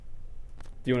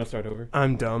you want to start over?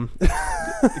 I'm dumb.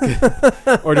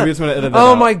 Or do we just want to edit that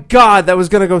Oh out? my God, that was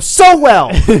going to go so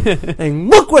well. And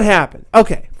look what happened.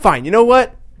 Okay, fine. You know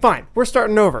what? Fine. We're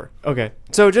starting over. Okay.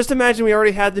 So just imagine we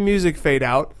already had the music fade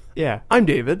out. Yeah. I'm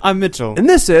David. I'm Mitchell. And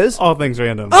this is... All Things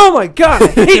Random. Oh my God, I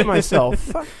hate myself.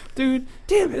 Fuck. Dude,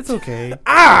 Damn it. it's okay.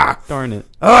 Darn it.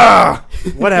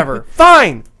 Whatever.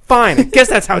 Fine. I guess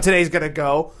that's how today's going to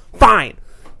go. Fine.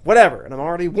 Whatever. And I'm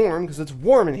already warm because it's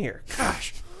warm in here.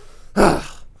 Gosh.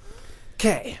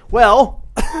 Okay. Well...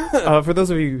 For those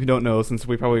of you who don't know, since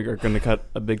we probably are going to cut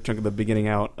a big chunk of the beginning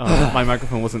out, my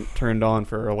microphone wasn't turned on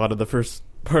for a lot of the first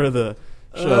part of the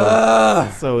show.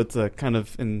 So it's a kind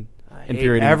of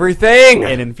infuriating... everything.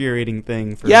 An infuriating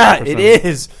thing. For It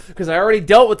is. Because I already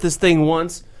dealt with this thing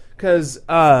once. Because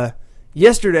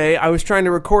yesterday I was trying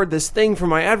to record this thing for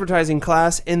my advertising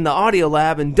class in the audio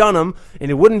lab in Dunham,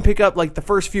 and it wouldn't pick up like the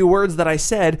first few words that I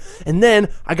said, and then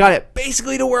I got it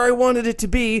basically to where I wanted it to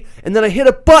be, and then I hit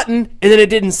a button, and then it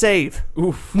didn't save.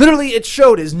 Oof. Literally, it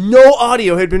showed as no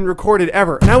audio had been recorded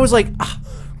ever, and I was like,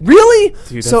 really?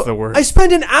 Dude, so that's the worst. I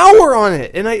spent an hour on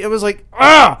it, and I was like,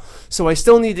 So I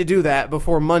still need to do that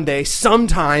before Monday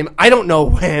sometime. I don't know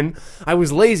when. I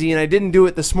was lazy, and I didn't do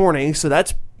it this morning, so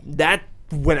that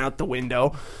went out the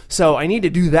window. So I need to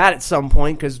do that at some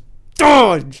point, because...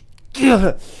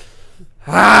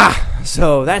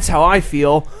 So that's how I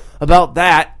feel about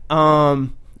that,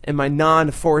 in my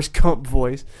non-Forrest Gump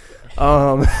voice.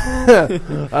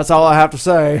 That's all I have to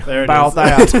say about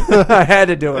that. I had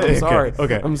to do it. I'm sorry.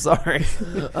 Okay. I'm sorry.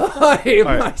 I hate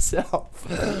myself.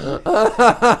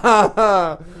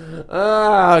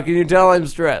 Can you tell I'm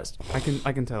stressed? I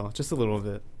can tell. Just a little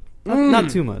bit. Not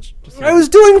too much. Just I was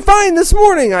doing fine this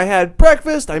morning. I had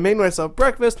breakfast. I made myself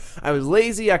breakfast. I was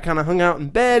lazy. I kind of hung out in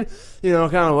bed,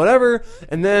 kind of whatever.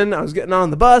 And then I was getting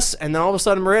on the bus, and then all of a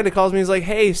sudden Miranda calls me. He's like,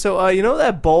 hey, so you know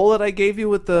that bowl that I gave you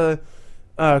with the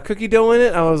cookie dough in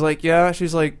it? I was like, yeah.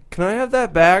 She's like, can I have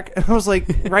that back? And I was like,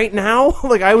 right now?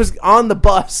 Like, I was on the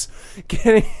bus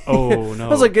getting... Oh, no. I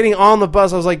was like getting on the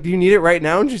bus. I was like, do you need it right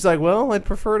now? And she's like, well, I'd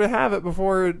prefer to have it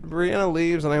before Brianna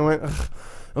leaves. And I went, ugh.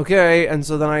 Okay, and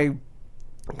so then I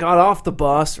got off the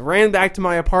bus, ran back to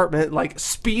my apartment, like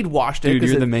speed washed it. Dude,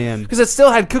 you're the man. Because it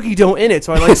still had cookie dough in it,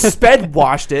 so I like sped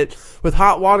washed it with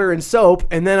hot water and soap,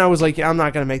 and then I was like, yeah, I'm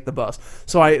not going to make the bus.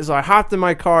 So I hopped in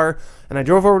my car, and I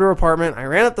drove over to her apartment. I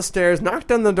ran up the stairs,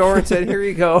 knocked on the door, and said, here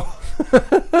you go.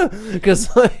 Because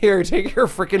here, take your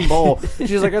freaking bowl.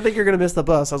 She's like, I think you're going to miss the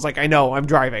bus. I was like, I know, I'm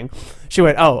driving. She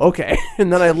went, oh, okay.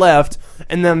 And then I left,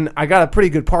 and then I got a pretty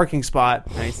good parking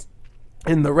spot. Nice.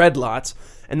 In the red lots,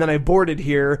 and then I boarded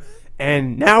here,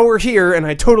 and now we're here, and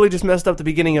I totally just messed up the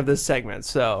beginning of this segment.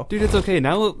 So, dude, it's okay.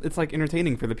 Now it's like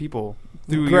entertaining for the people.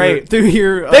 Great. Through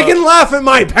your they can laugh at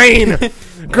my pain.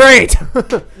 Great.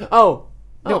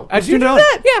 No, did you do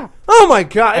that? Yeah. Oh my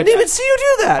God! I didn't even see you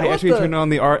do that. I actually turned on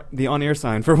the on-air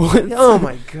sign for once. Oh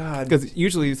my God! Because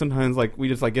usually, sometimes, like we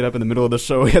just like get up in the middle of the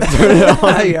show, we have to turn it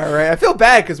on. Yeah, right. I feel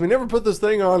bad because we never put this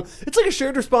thing on. It's like a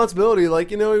shared responsibility.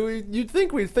 Like you'd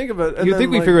think we'd think of it. And you'd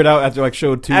think we figure it out after like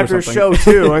show 2 after or something.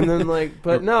 show 2, and then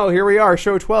but no, here we are,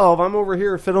 show 12. I'm over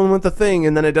here fiddling with the thing,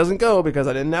 and then it doesn't go because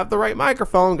I didn't have the right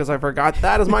microphone because I forgot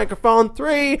that is microphone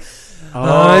 3.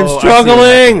 I'm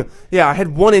struggling. Yeah, I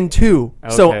had 1 and 2,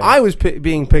 so I was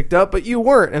being picked up, but you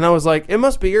weren't, and I was like, it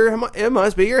must be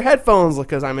your headphones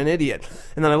because I'm an idiot.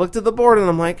 And then I looked at the board and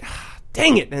I'm like,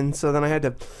 dang it! And so then I had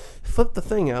to flip the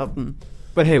thing up.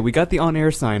 But hey, we got the on-air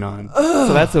sign on,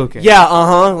 so that's okay. Yeah,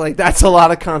 like that's a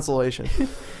lot of consolation.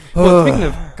 Well, speaking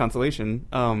of consolation,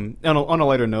 on a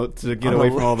lighter note, to get away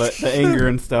from all the anger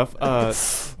and stuff,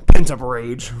 pent up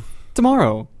rage.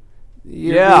 Tomorrow.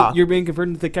 You're being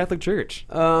converted to the Catholic Church.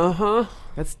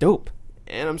 That's dope.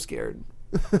 And I'm scared.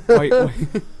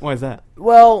 Why is that?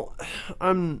 Well,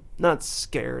 I'm not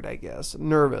scared, I guess.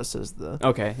 Nervous is the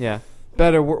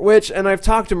better word. Which, and I've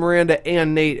talked to Miranda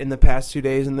and Nate in the past 2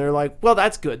 days, and they're like, well,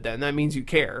 that's good then. That means you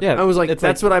care. Yeah, I was like,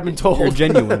 that's what I've been told. You're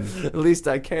genuine. At least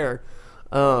I care.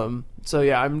 So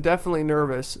yeah, I'm definitely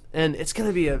nervous. And it's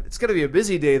gonna be a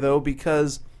busy day though,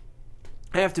 because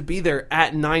I have to be there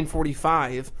at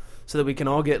 9:45 so that we can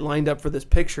all get lined up for this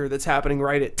picture that's happening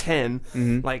right at 10.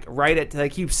 Mm-hmm. Like right at, I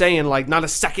keep saying like not a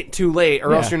second too late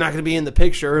or else you're not going to be in the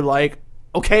picture. Like,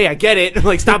 okay, I get it.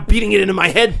 Like, stop beating it into my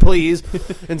head, please.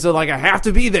 And so like I have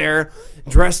to be there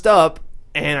dressed up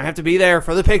and I have to be there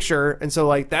for the picture. And so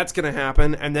like that's going to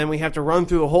happen. And then we have to run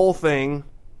through the whole thing.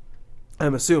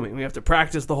 I'm assuming we have to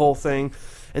practice the whole thing.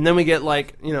 And then we get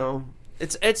like,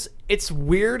 it's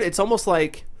weird. It's almost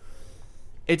like,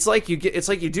 it's like you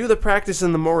do the practice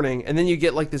in the morning and then you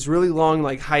get like this really long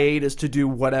like hiatus to do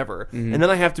whatever. Mm-hmm. And then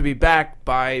I have to be back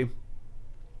by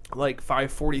like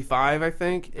 5:45, I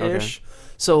think ish. Okay.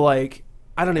 So like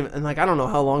I don't know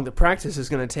how long the practice is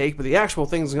going to take, but the actual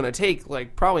thing is going to take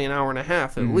like probably an hour and a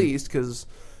half at least, because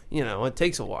it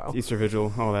takes a while. Easter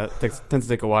Vigil, all that tends to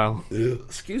take a while.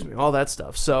 Excuse me, all that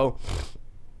stuff. So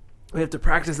we have to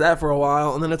practice that for a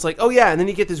while, and then it's like, oh yeah, and then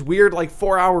you get this weird like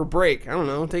 4-hour break. I don't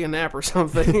know, take a nap or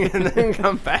something, and then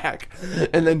come back,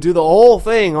 and then do the whole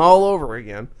thing all over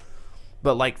again,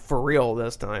 but like for real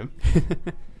this time.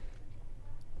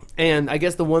 And I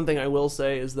guess the one thing I will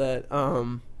say is that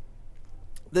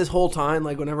this whole time,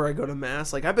 like whenever I go to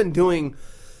mass, like I've been doing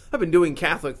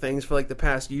Catholic things for like the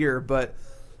past year, but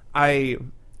I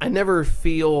never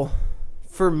feel,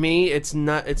 for me it's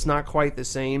not quite the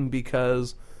same,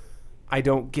 because I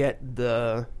don't get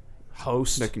the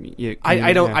host.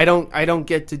 I don't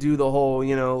get to do the whole,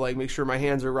 like make sure my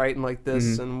hands are right and like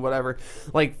this and whatever.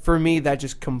 Like for me that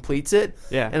just completes it.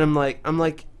 Yeah. And I'm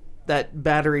like that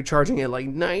battery charging at like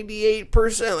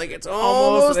 98%, like it's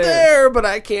almost there, but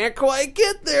I can't quite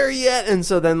get there yet. And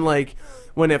so then like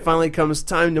when it finally comes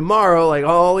time tomorrow, like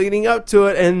all leading up to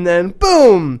it, and then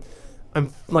boom, I'm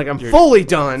fully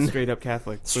done. Straight up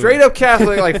Catholic,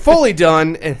 like fully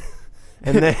done, and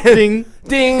then ding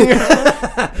ding.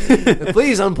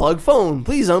 Please unplug phone.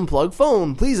 Please unplug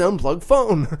phone. Please unplug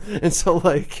phone. And so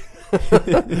like,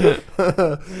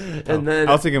 and then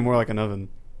I was thinking more like an oven.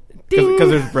 Because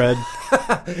there's bread.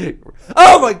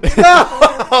 Oh my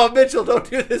god! Oh, Mitchell, don't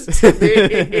do this to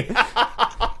me.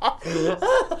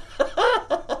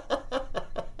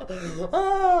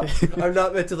 I'm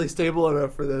not mentally stable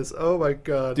enough for this. Oh my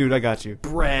god. Dude, I got you.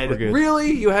 Bread.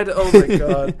 Really? You had to... Oh my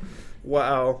god.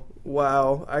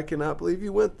 Wow. I cannot believe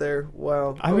you went there.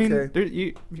 Wow. I mean,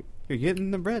 you're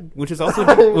getting the bread, which is also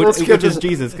which is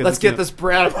Jesus. Let's get this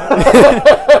bread.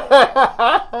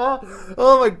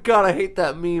 Oh my god, I hate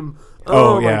that meme.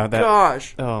 Oh yeah,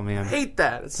 gosh. Oh man, I hate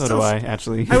that. So do I,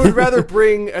 actually. I would rather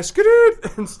bring a skidoo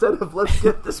instead of let's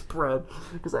get this bread,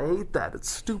 because I hate that. It's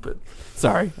stupid.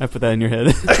 Sorry, I put that in your head.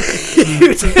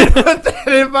 You did put that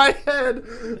in my head.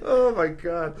 Oh my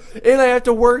god. And I have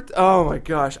to work. Oh my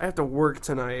gosh, I have to work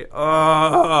tonight.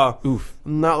 Oof.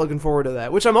 I'm not looking forward to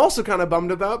that, which I'm also kind of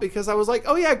bummed about, because I was like,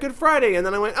 oh yeah, Good Friday, and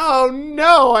then I went, oh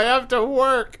no, I have to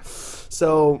work.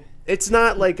 So it's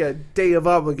not like a day of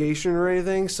obligation or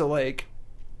anything. So like,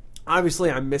 obviously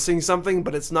I'm missing something,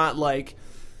 but it's not like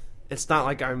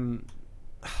I'm.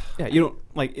 Yeah, you don't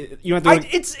like. You don't have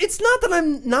to. It's not that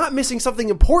I'm not missing something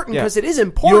important, because it is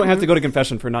important. You don't have to go to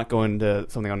confession for not going to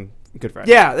something on Good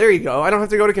Friday. Yeah, there you go. I don't have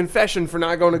to go to confession for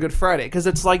not going to Good Friday, because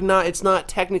it's like not. It's not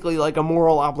technically like a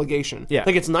moral obligation. Yeah,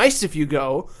 like it's nice if you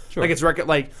go. Sure. Like it's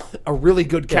like a really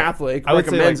good Catholic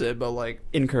recommends it, but like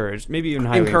encouraged, maybe even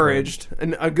highly encouraged.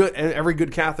 And every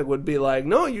good Catholic would be like,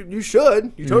 no, you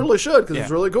should, you totally should, because it's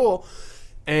really cool.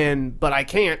 But I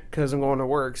can't, because I'm going to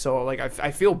work. So like I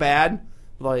feel bad.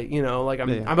 Like,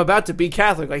 I'm about to be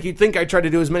Catholic. Like, you'd think I'd try to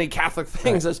do as many Catholic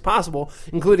things as possible,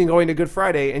 including going to Good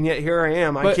Friday, and yet here I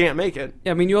am. I can't make it.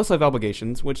 Yeah, I mean, you also have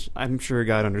obligations, which I'm sure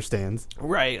God understands.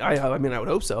 Right. I mean, I would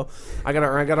hope so. I gotta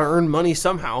earn money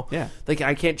somehow. Yeah. Like,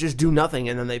 I can't just do nothing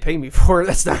and then they pay me for it.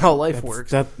 That's not how life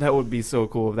works. That would be so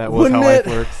cool if that was how life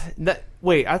works.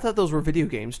 Wait, I thought those were video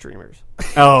game streamers.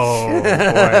 Oh,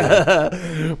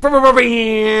 boy.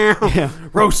 Yeah.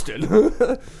 Roasted.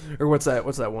 Or what's that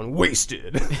one?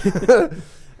 Wasted.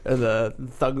 The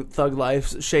thug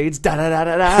life shades. Da da da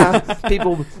da da.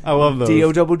 People. I love those.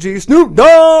 D-O-double-G Snoop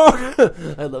Dogg.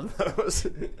 I love those.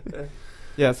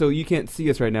 Yeah, so you can't see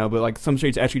us right now, but like some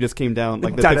shades actually just came down,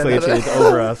 like the pixelated shades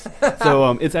over us. So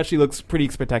it actually looks pretty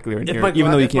spectacular in here,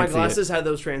 even though you can't see it. If my glasses had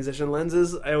those transition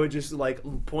lenses, I would just like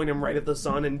point them right at the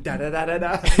sun and da da da da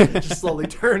da, just slowly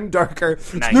turn darker.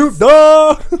 Nice. Snoop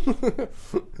Dogg.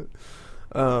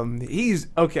 He's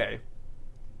okay.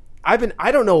 I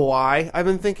don't know why I've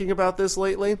been thinking about this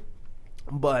lately,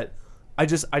 but I'm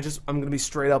gonna be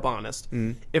straight up honest.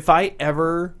 If I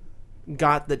ever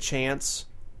got the chance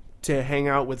to hang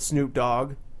out with Snoop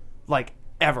Dogg, like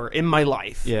ever in my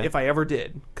life, if I ever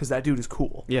did, because that dude is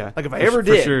cool. Yeah, like if I ever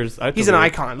did, he's an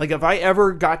icon. Like if I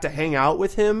ever got to hang out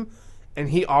with him and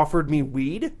he offered me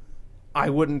weed, I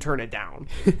wouldn't turn it down,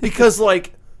 because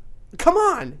like, come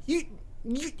on,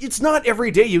 it's not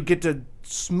every day you get to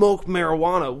smoke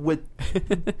marijuana with,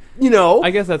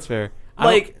 I guess that's fair.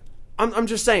 Like, I'm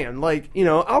just saying, like,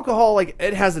 alcohol, like,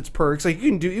 it has its perks. Like,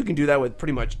 you can do that with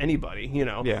pretty much anybody,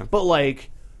 Yeah. But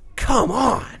like, come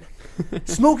on,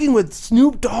 smoking with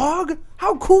Snoop Dogg?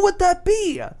 How cool would that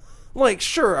be? Like,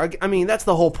 sure, I mean, that's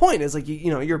the whole point. Is like,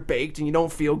 you're baked and you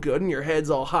don't feel good and your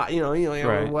head's all hot,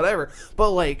 Right. whatever.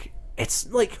 But like,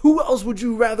 it's like, who else would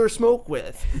you rather smoke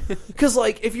with? Because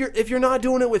like if you're not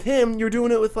doing it with him, you're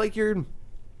doing it with like your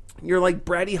like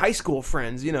bratty high school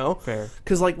friends, you know? Fair.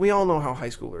 Because like we all know how high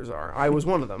schoolers are. I was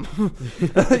one of them,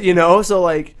 you know. So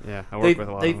like, Yeah, I work with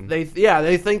a lot of them. They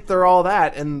think they're all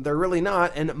that, and they're really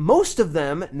not. And most of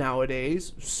them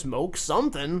nowadays smoke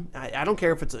something. I don't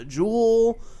care if it's a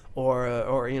Juul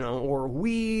or you know, or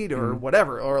weed or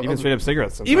whatever, or Even straight up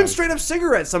cigarettes. Sometimes. even straight up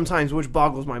cigarettes sometimes, which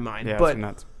boggles my mind. Yeah, but it's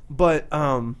nuts. but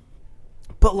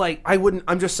like I wouldn't.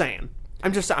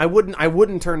 I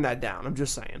wouldn't turn that down. I'm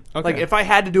just saying. Okay. Like if I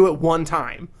had to do it one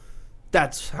time,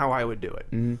 that's how I would do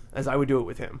it. As I would do it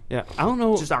with him. Yeah, I don't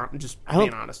know. Just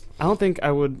being honest. I don't think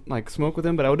I would like smoke with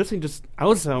him, but I would want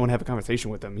to have a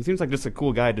conversation with him. He seems like just a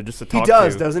cool guy to talk to. He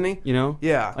does, doesn't he? You know?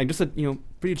 Yeah. Like just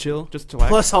pretty chill, just to relax.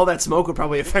 Plus, all that smoke would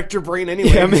probably affect your brain anyway.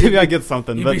 Yeah, maybe I get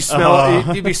something. You'd but be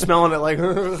smelling it like.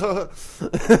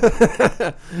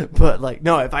 But like,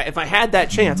 no, if I had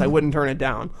that chance, I wouldn't turn it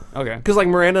down. Okay. Because like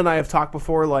Miranda and I have talked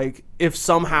before, like if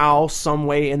somehow, some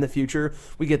way in the future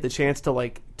we get the chance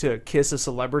to kiss a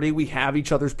celebrity, we have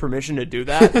each other's permission to do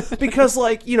that. Because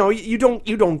like, you know, you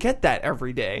don't get that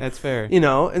every day. That's fair. You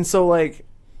know, and so like,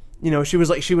 you know, she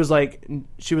was like,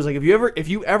 if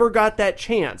you ever got that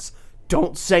chance,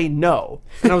 don't say no.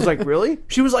 And I was like, really?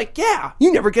 She was like, yeah,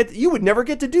 you would never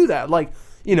get to do that. Like,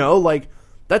 you know, like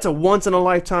that's a once in a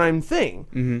lifetime thing.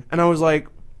 Mm-hmm. And I was like,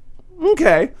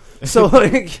 okay. So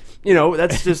like, you know,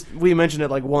 that's just, we mentioned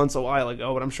it like once a while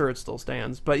ago, but I'm sure it still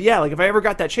stands. But yeah, like if I ever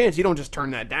got that chance, you don't just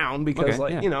turn that down because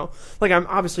you know, like I'm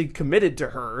obviously committed to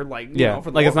her. Like, you know,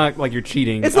 for the it's not like you're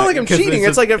cheating. It's not like I'm cheating.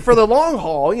 It's like for the long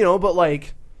haul, you know, but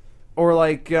like, or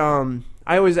like,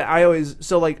 I always,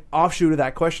 so like offshoot of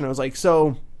that question, I was like,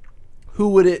 so who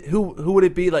would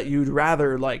it be that you'd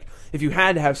rather, like, if you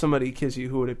had to have somebody kiss you,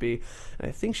 who would it be? And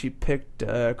I think she picked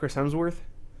Chris Hemsworth.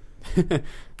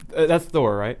 That's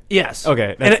Thor, right? Yes.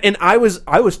 Okay. And I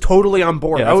was totally on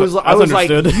board. Yeah, I was like,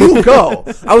 understood. you go.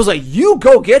 I was like, you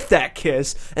go get that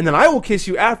kiss, and then I will kiss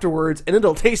you afterwards, and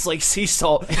it'll taste like sea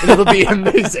salt, and it'll be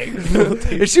amazing.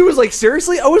 And she was like,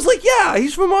 seriously? I was like, yeah,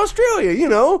 he's from Australia, you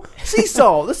know, sea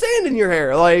salt, the sand in your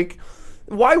hair. Like,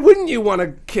 why wouldn't you want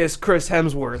to kiss Chris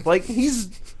Hemsworth? Like,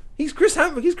 he's Chris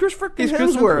freaking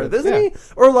Hemsworth, isn't he?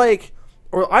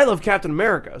 Or I love Captain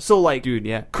America. So like, dude,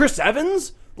 yeah, Chris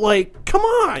Evans. Like, come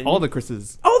on. All the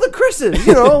Chris's,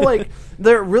 you know, like,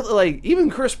 they're really, like, even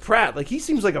Chris Pratt, like, he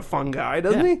seems like a fun guy,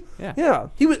 doesn't he? Yeah.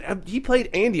 He played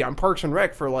Andy on Parks and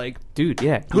Rec for, like, dude,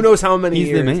 yeah. Who knows how many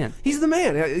years. He's the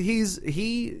man.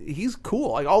 He's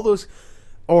cool. Like, all those,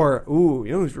 or, ooh,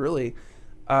 you know who's really,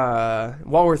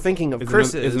 while we're thinking of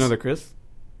Chris's. Is another Chris?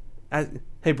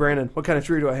 Hey, Brandon, what kind of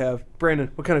tree do I have? Brandon,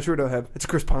 what kind of tree do I have? It's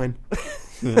Chris Pine.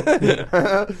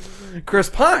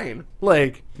 Chris Pine,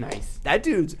 like, nice. That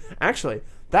dude's actually,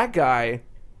 that guy,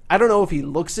 I don't know if he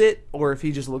looks it or if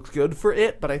he just looks good for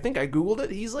it, but I think I googled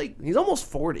it. He's almost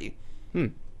 40.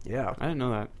 Yeah, I didn't know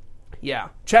that. Yeah,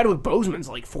 Chadwick Boseman's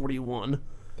like 41.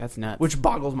 That's nuts. Which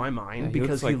boggles my mind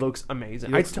because he looks amazing.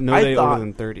 He looks older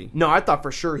than 30. No, I thought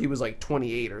for sure he was like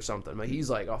 28 or something, but he's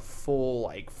like a full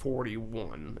like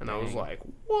 41, and I was like,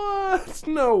 what?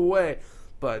 No way.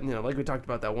 But, you know, like we talked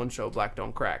about that one show, Black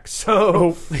Don't Crack.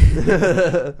 So,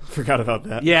 forgot about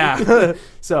that. Yeah.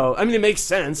 So, I mean, it makes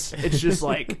sense. It's just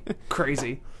like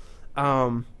crazy.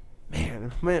 Man,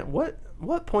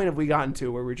 what point have we gotten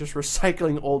to where we're just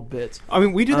recycling old bits? I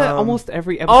mean, we do that almost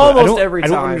every episode. Almost every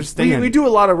time. I don't understand. We do a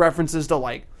lot of references to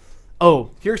like,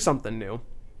 oh, here's something new.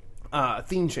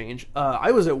 Theme change. I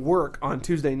was at work on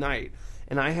Tuesday night.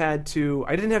 And I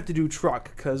didn't have to do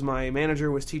truck because my manager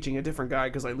was teaching a different guy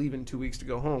because I leave in 2 weeks to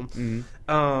go home.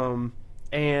 Mm-hmm.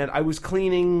 And I was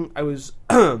cleaning. I was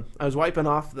wiping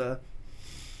off the.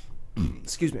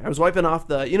 Excuse me. I was wiping off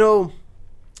the. You know,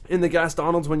 in the Gas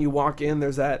Donald's when you walk in,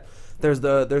 there's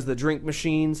the drink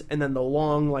machines and then the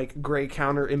long like gray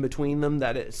counter in between them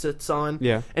that it sits on.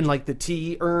 Yeah. And like the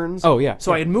tea urns. Oh yeah.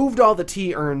 So I had moved all the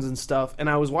tea urns and stuff, and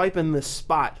I was wiping this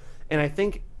spot, and I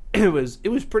think. It was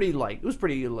pretty like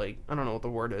I don't know what the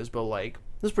word is, but like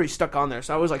it was pretty stuck on there.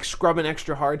 So I was like scrubbing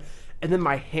extra hard, and then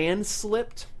my hand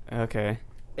slipped. Okay.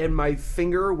 And my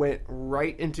finger went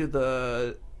right into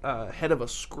the head of a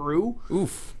screw.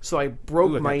 Oof. So I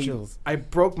broke my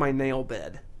nail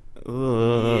bed.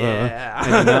 Ugh. Yeah.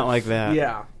 I did not like that.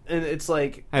 Yeah. And it's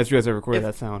like I just realized I recorded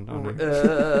that sound.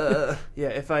 Yeah.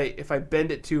 If I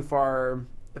bend it too far.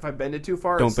 Don't bend it too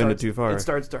far. It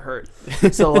starts to hurt.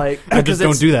 So like, just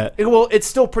don't do that. It's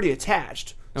still pretty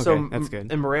attached. Okay, so that's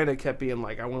good. And Miranda kept being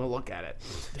like, "I want to look at it."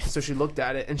 So she looked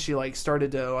at it and she like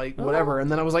started to like whatever. And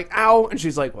then I was like, "Ow!" And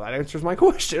she's like, "Well, that answers my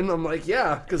question." I'm like,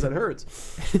 "Yeah, because it hurts."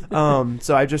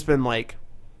 So I've just been like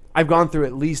I've gone through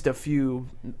at least a few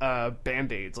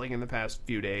Band-Aids like in the past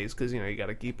few days because you got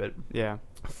to keep it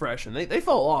fresh, and they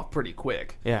fall off pretty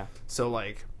quick. Yeah. So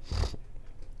like,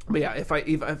 but yeah, if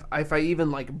I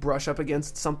even like brush up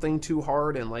against something too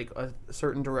hard in like a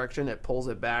certain direction, it pulls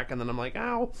it back, and then I'm like,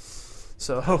 ow.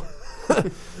 So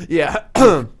yeah,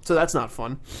 so that's not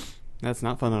fun. That's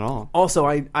not fun at all. Also,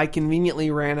 I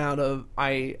conveniently ran out of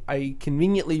my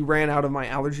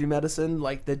allergy medicine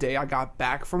like the day I got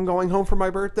back from going home for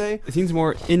my birthday. It seems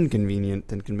more inconvenient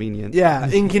than convenient. Yeah,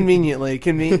 inconveniently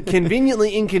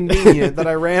conveniently inconvenient that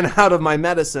I ran out of my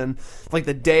medicine like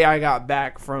the day I got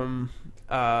back from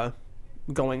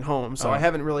going home. So I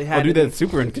haven't really had. Oh, dude, that's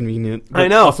super inconvenient. I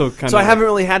know. Also so I haven't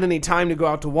really had any time to go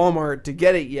out to Walmart to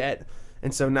get it yet,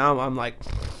 and so now I'm like.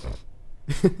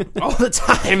 all the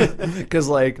time because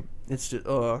like it's just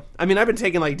I mean I've been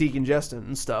taking like decongestant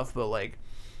and stuff, but like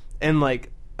and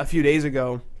like a few days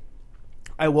ago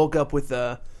I woke up with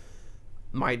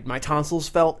my tonsils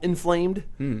felt inflamed,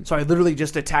 so I literally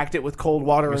just attacked it with cold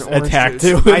water and orange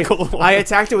juice. I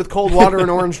attacked it with cold water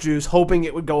and orange juice, hoping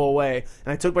it would go away.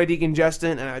 And I took my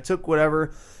decongestant and I took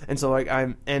whatever, and so like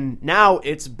and now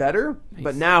it's better,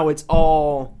 but now it's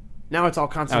all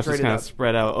concentrated. It's just kind of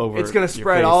spread out over. It's going to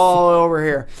spread all over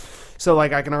here. So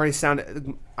like I can already sound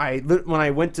it. When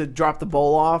I went to drop the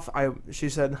bowl off, she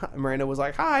said Miranda was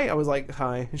like hi. I was like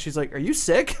hi, and she's like, "Are you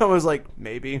sick?" I was like,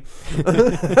 "Maybe,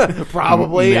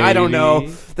 probably. Maybe. I don't know.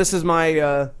 This is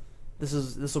my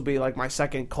this will be like my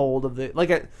second cold of the like.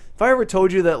 If I ever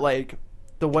told you that like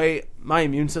the way my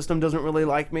immune system doesn't really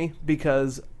like me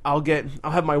because I'll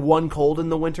have my one cold in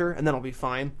the winter and then I'll be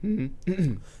fine.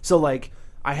 Mm-hmm. So like.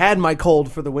 I had my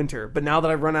cold for the winter, but now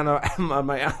that I've run out of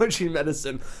my allergy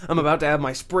medicine, I'm about to have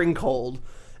my spring cold,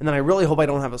 and then I really hope I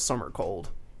don't have a summer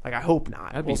cold. Like, I hope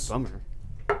not. That'd be a bummer.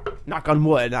 Knock on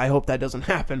wood. I hope that doesn't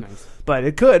happen. Nice. But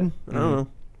it could. Mm-hmm. I don't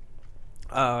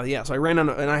know. Yeah, so I ran out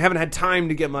of, and I haven't had time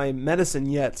to get my medicine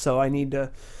yet, so I need to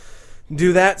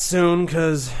do that soon,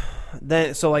 because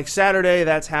then, so like Saturday,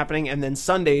 that's happening, and then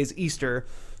Sunday is Easter.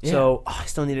 Yeah. So I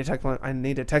still need to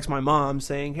text my mom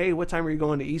saying, "Hey, what time are you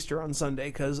going to Easter on Sunday?"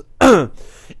 Because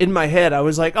in my head I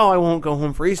was like, "Oh, I won't go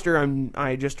home for Easter.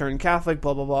 I just turned Catholic,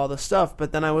 blah blah blah, all this stuff."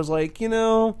 But then I was like,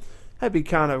 that'd be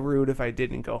kind of rude if I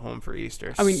didn't go home for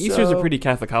Easter. I mean, Easter's a pretty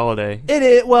Catholic holiday. It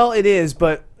is. Well, it is,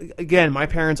 but again, my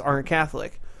parents aren't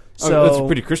Catholic, so it's a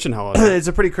pretty Christian holiday. It's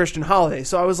a pretty Christian holiday.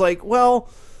 So I was like, well,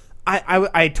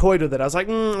 I toyed with it. I was like,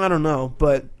 I don't know,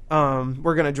 but.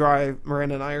 We're going to drive,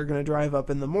 Miranda and I are going to drive up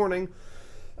in the morning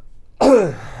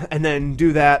and then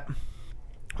do that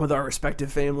with our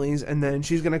respective families. And then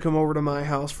she's going to come over to my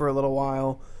house for a little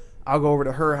while. I'll go over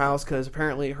to her house because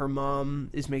apparently her mom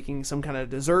is making some kind of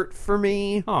dessert for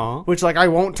me. Aww. Which like I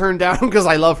won't turn down because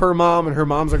I love her mom and her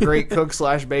mom's a great cook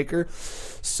 / baker.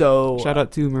 So shout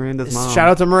out to Miranda's mom. Shout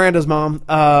out to Miranda's mom.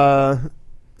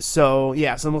 So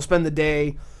yeah, so we'll spend the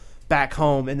day back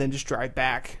home and then just drive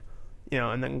back.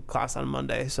 And then class on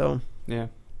Monday. So yeah,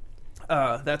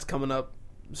 that's coming up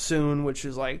soon. Which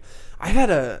is like, I've had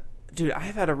a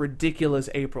ridiculous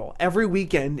April. Every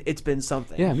weekend, it's been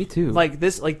something. Yeah, me too. Like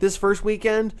this first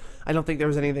weekend, I don't think there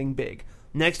was anything big.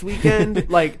 Next weekend,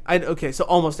 so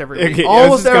almost every week.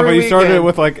 Almost every weekend. You started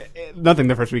with like nothing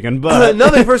the first weekend, but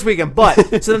nothing first weekend.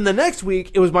 But so then the next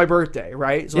week, it was my birthday,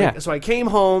 right? So yeah. So I came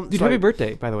home. Dude, happy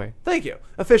birthday, by the way. Thank you,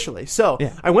 officially. So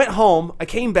yeah. I went home. I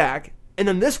came back. And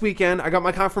then this weekend, I got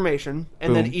my confirmation,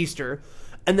 and then Easter.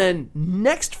 And then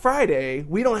next Friday,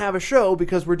 we don't have a show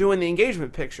because we're doing the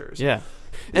engagement pictures. Yeah.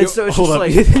 And so it's just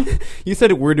like... You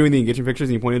said we're doing the engagement pictures,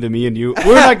 and you pointed to me and you.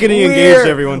 We're not getting engaged,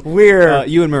 everyone. We're...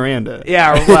 you and Miranda.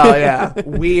 Yeah, well, yeah.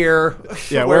 We're...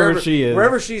 Yeah, wherever she is.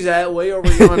 Wherever she's at, way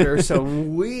over yonder. So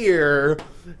we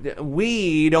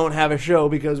don't have a show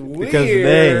because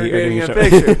they are getting the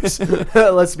pictures.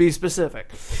 Let's be specific.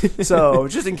 So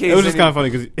just in case it was just kind of funny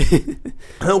because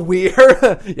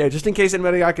just in case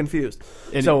anybody got confused.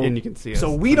 And you can see us.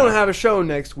 So we don't have a show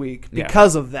next week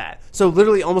because of that. So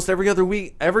literally almost every other week,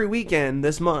 every weekend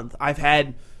this month, I've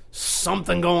had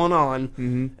something going on.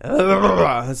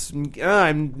 Mm-hmm.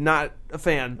 I'm not a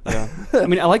fan. Yeah. I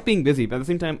mean, I like being busy, but at the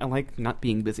same time, I like not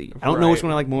being busy. I don't know which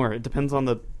one I like more. It depends on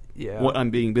what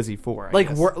I'm being busy for. Like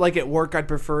at work,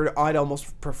 I'd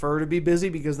almost prefer to be busy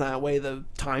because that way the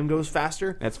time goes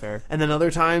faster. That's fair. And then other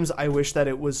times I wish that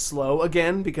it was slow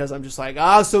again because I'm just like,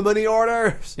 so many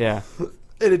orders. Yeah.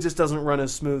 And it just doesn't run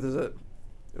as smooth as it.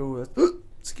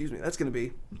 Excuse me. That's going to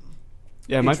be.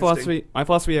 Yeah, my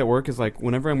philosophy at work is like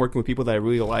whenever I'm working with people that I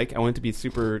really like, I want it to be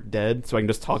super dead so I can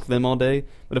just talk to them all day.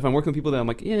 But if I'm working with people that I'm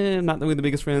like, I'm not really the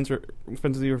biggest friends with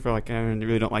you, or feel like I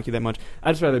really don't like you that much,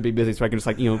 I'd just rather be busy so I can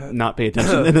just not pay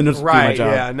attention and then just do my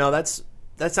job. Yeah, no, that's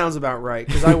That sounds about right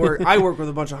because I work with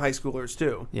a bunch of high schoolers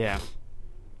too. Yeah.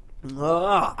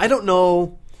 I don't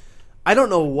know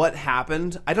what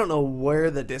happened. I don't know where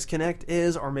the disconnect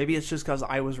is, or maybe it's just because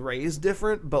I was raised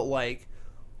different. But like,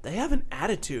 they have an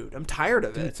attitude. I'm tired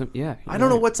of it. I don't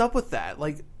know what's up with that.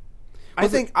 Like,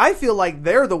 I feel like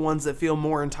they're the ones that feel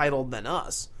more entitled than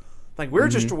us. Like we're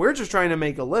just trying to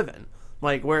make a living.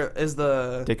 Like, where is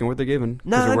the taking what they're given? 'Cause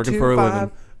 9 you're working to for a 5,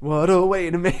 living. what a way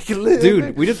to make a living,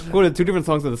 Dude. We just quoted 2 different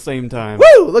songs at the same time.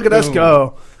 Woo! Look at us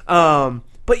go.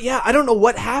 But yeah, I don't know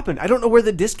what happened. I don't know where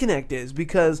the disconnect is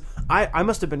because I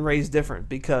must have been raised different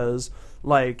because,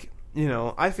 like, you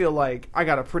know, I feel like I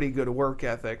got a pretty good work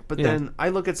ethic. But then I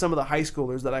look at some of the high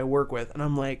schoolers that I work with, and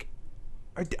I'm like,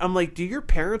 do your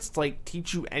parents like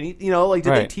teach you anything? You know, like,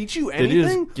 did they teach you anything? Did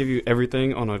they just give you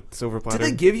everything on a silver platter? Did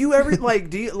they give you every like?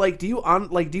 Do you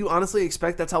honestly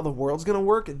expect that's how the world's gonna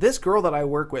work? This girl that I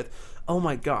work with, oh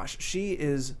my gosh, she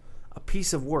is a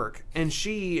piece of work, and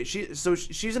she's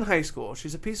in high school.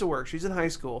 She's a piece of work. She's in high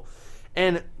school,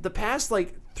 and the past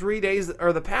like 3 days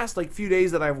or the past like few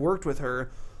days that I've worked with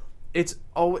her,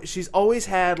 she's always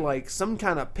had like some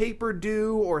kind of paper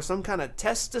due or some kind of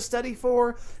test to study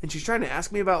for, and she's trying to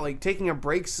ask me about like taking a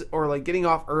break or like getting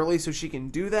off early so she can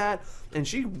do that, and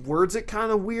she words it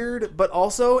kind of weird, but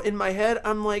also in my head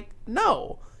I'm like,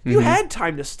 no. You had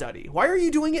time to study. Why are you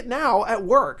doing it now at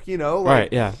work? You know, like, right?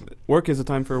 Yeah, work is a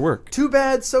time for work. Too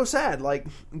bad, so sad. Like,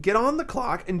 get on the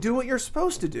clock and do what you're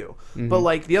supposed to do. But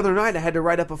like the other night, I had to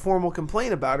write up a formal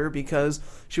complaint about her because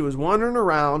she was wandering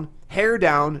around, hair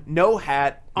down, no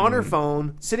hat, on her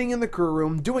phone, sitting in the crew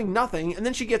room, doing nothing, and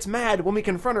then she gets mad when we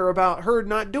confront her about her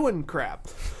not doing crap.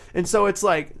 And so it's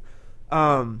like,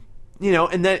 you know,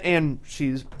 and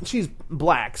she's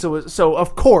black, so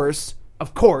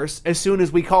of course, as soon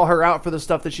as we call her out for the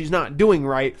stuff that she's not doing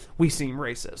right, we seem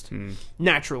racist.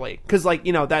 Naturally. Because, like,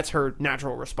 you know, that's her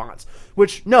natural response.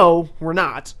 Which, no, we're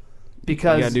not.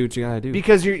 Because you gotta do what you gotta do.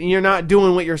 Because you're not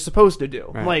doing what you're supposed to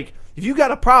do. Right. Like, if you got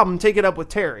a problem, take it up with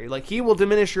Terry. Like, he will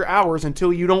diminish your hours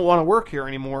until you don't want to work here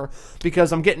anymore.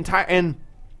 Because I'm getting tired. And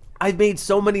I've made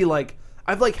so many, like...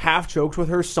 I've like half joked with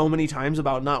her so many times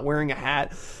about not wearing a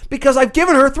hat because I've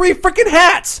given her 3 freaking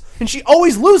hats and she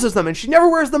always loses them and she never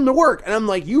wears them to work. And I'm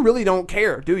like, you really don't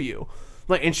care, do you?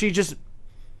 Like, and she just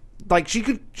like, she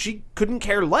couldn't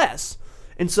care less.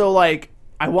 And so like,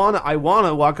 I want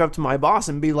to walk up to my boss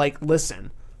and be like,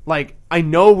 listen, like, I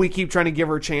know we keep trying to give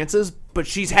her chances, but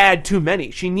she's had too many.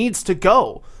 She needs to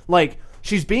go. Like,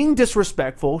 she's being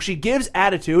disrespectful. She gives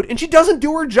attitude and she doesn't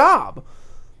do her job.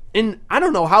 And I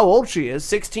don't know how old she is,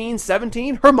 16,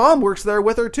 17. Her mom works there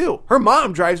with her too. Her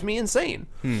mom drives me insane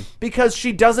because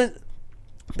she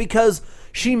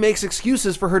makes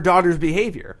excuses for her daughter's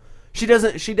behavior. She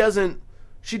doesn't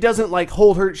like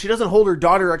hold her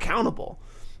daughter accountable.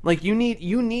 Like, you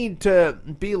need to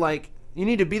be like, you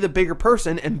need to be the bigger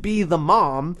person and be the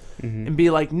mom and be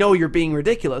like, no, you're being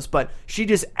ridiculous. But she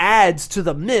just adds to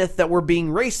the myth that we're being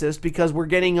racist because we're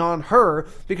getting on her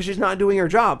because she's not doing her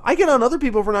job. I get on other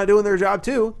people for not doing their job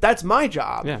too. That's my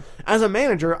job. Yeah. As a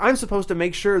manager, I'm supposed to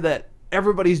make sure that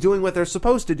everybody's doing what they're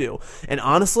supposed to do. And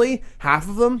honestly, half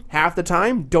of them, half the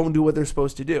time, don't do what they're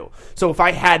supposed to do. So if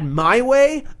I had my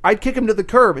way, I'd kick them to the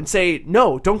curb and say,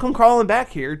 no, don't come crawling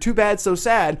back here. Too bad, so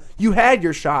sad. You had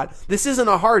your shot. This isn't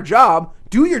a hard job.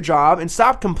 Do your job and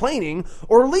stop complaining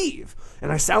or leave.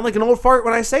 And I sound like an old fart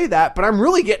when I say that, but I'm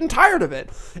really getting tired of it.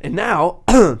 And now...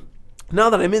 now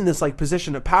that I'm in this like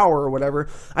position of power or whatever,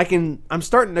 I'm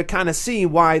starting to kind of see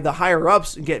why the higher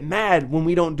ups get mad when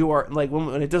we don't do our, like,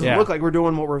 when it doesn't look like we're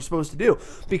doing what we're supposed to do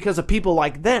because of people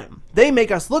like them. They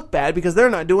make us look bad because they're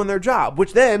not doing their job,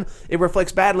 which then it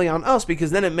reflects badly on us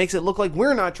because then it makes it look like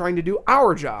we're not trying to do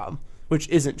our job, which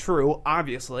isn't true,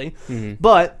 obviously.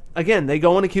 But again, they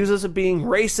go and accuse us of being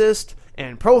racist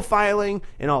and profiling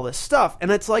and all this stuff.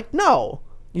 And it's like, no.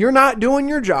 You're not doing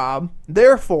your job,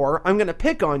 therefore, I'm going to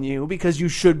pick on you because you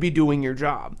should be doing your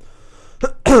job.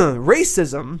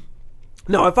 Racism.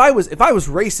 Now, if I was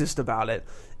racist about it,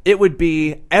 it would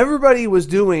be if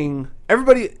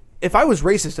I was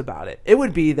racist about it, it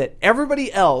would be that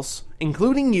everybody else,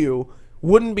 including you,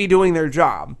 wouldn't be doing their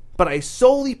job. But I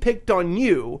solely picked on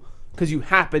you because you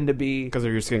happen to be... Because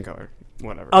of your skin color.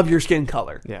 Whatever. Of your skin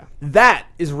color. Yeah. That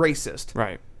is racist.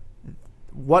 Right.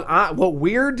 What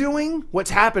we're doing, what's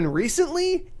happened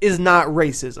recently, is not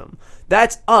racism.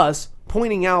 That's us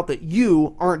pointing out that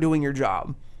you aren't doing your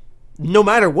job. No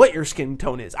matter what your skin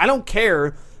tone is. I don't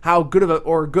care how good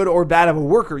or bad of a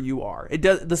worker you are.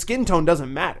 The skin tone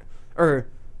doesn't matter. Or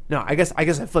no, I guess I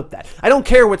flipped that. I don't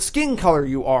care what skin color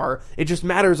you are. It just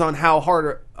matters on how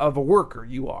hard of a worker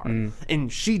you are.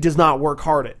 And she does not work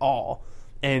hard at all.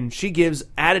 and she gives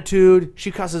attitude.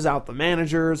 She cusses out the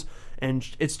managers, and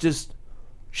it's just,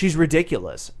 she's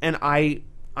ridiculous. And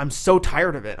I'm so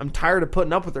tired of it. I'm tired of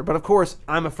putting up with her. But of course,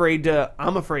 I'm afraid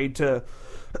to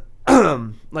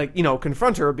like, you know,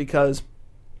 confront her because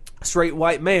straight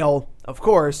white male, of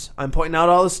course, I'm pointing out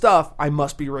all this stuff. I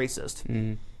must be racist.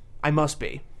 Mm. I must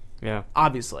be. Yeah.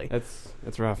 Obviously.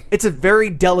 That's rough. It's a very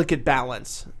delicate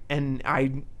balance, and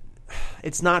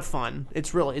it's not fun.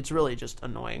 It's really just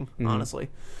annoying, honestly.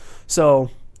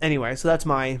 So anyway, so that's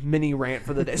my mini rant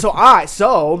for the day.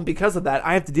 So because of that,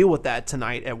 I have to deal with that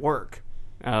tonight at work.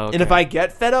 Oh, okay. And if I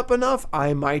get fed up enough,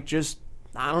 I might just,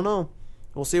 I don't know.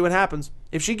 We'll see what happens.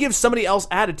 If she gives somebody else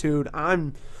attitude, I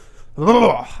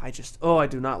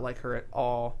do not like her at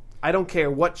all. I don't care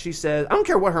what she says. I don't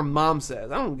care what her mom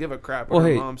says. I don't give a crap what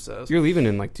her mom says. You're leaving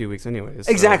in like 2 weeks anyways.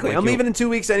 Exactly. So, like, I'm leaving in 2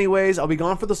 weeks anyways. I'll be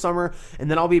gone for the summer, and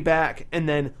then I'll be back. And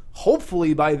then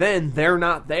hopefully by then they're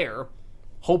not there.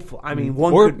 Hopefully. I mean,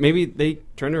 maybe they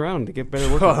turn around to get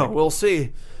better work. We'll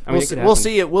see. I mean, we'll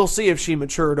see. We'll see if she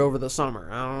matured over the summer.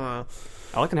 I don't know.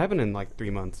 All can happen in like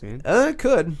 3 months, man. It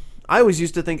could. I always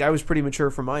used to think I was pretty mature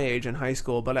for my age in high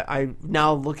school, but I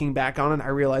now looking back on it, I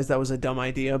realized that was a dumb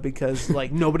idea because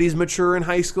like nobody's mature in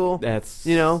high school. That's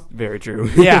very true.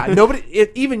 Yeah,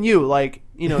 even you, like,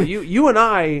 you know, you and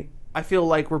I feel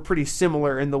like we're pretty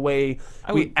similar in the way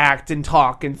we act and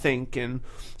talk and think and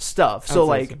stuff. So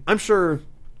like, I'm sure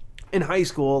in high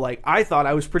school, like, I thought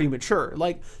I was pretty mature.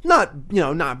 Like, not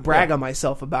brag on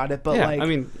myself about it, but like, I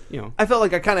mean, you know, I felt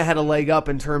like I kind of had a leg up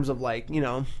in terms of like, you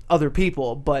know, other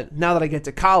people. But now that I get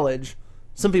to college,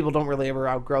 some people don't really ever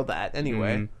outgrow that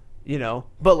anyway, you know.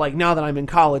 But like, now that I'm in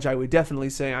college, I would definitely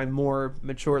say I'm more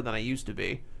mature than I used to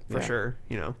be, for sure,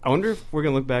 you know. I wonder if we're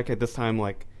going to look back at this time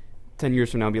like 10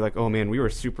 years from now and be like, oh man, we were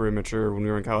super immature when we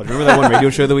were in college. Remember that one radio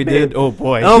show that we did? Oh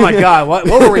boy. Oh my God. What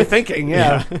were we thinking?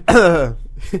 Yeah.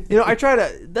 You know,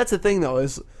 that's the thing though,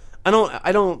 is I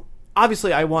don't,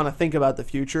 obviously I want to think about the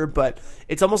future, but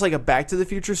it's almost like a Back to the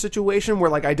Future situation where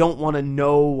like I don't want to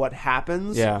know what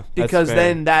happens. Yeah. Because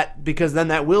then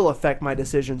that will affect my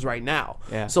decisions right now.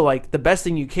 Yeah. So like the best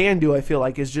thing you can do, I feel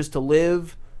like, is just to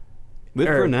live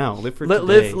for now. Live for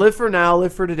today. Live for now,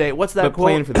 live for today. What's that quote?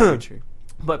 Plan for the future.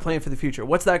 But plan for the future.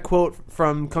 What's that quote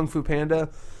from Kung Fu Panda?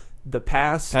 The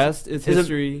past is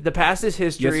history. The past is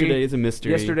history. Yesterday is a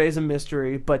mystery. Yesterday is a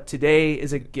mystery, but today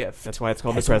is a gift. That's why it's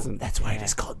called the present. That's why it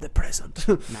is called the present.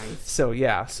 Nice.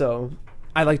 So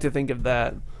I like to think of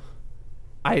that.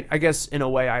 I guess in a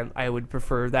way I would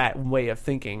prefer that way of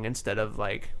thinking instead of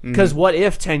like, because what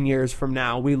if 10 years from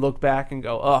now we look back and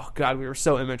go, oh God, we were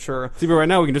so immature. See, but right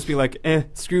now we can just be like,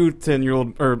 screw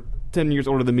 10-year-old or 10 years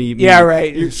older than me. Yeah,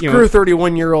 right. Screw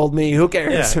 31-year-old me. Who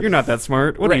cares? Yeah, you're not that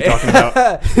smart. What are you talking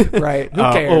about? Right. Who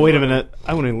cares? Oh, wait a minute.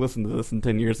 I want to listen to this in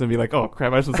 10 years and be like, oh,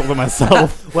 crap, I should have sold it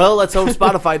myself. Well, let's hope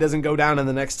Spotify doesn't go down in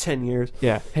the next 10 years.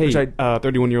 Yeah. Hey,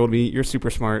 31-year-old me, you're super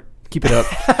smart. Keep it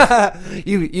up.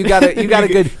 You got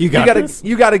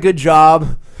a good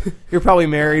job. You're probably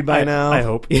married by now. I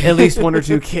hope. At least 1 or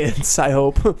 2 kids, I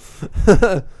hope.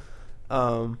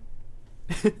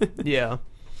 Yeah.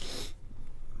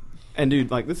 And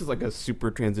dude, like, this is like a super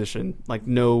transition. Like,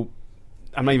 no,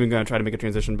 I'm not even going to try to make a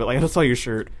transition, but like, I just saw your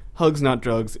shirt, Hugs Not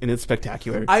Drugs, and it's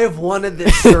spectacular. I have wanted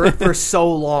this shirt for so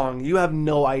long. You have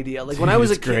no idea. Like, when I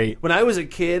was a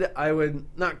kid, I would,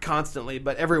 not constantly,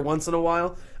 but every once in a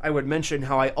while, I would mention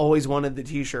how I always wanted the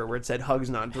t-shirt where it said Hugs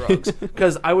Not Drugs.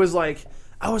 Because I was like,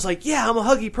 yeah, I'm a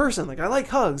huggy person. Like, I like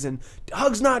hugs, and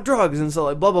hugs not drugs, and so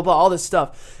like blah blah blah, all this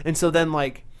stuff. And so then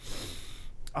like,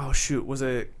 oh shoot, was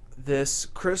it this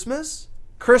Christmas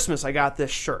I got this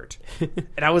shirt,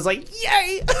 and I was like,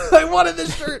 yay, I wanted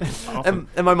this shirt. Awesome.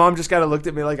 And my mom just kind of looked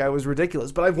at me like I was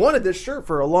ridiculous, but I've wanted this shirt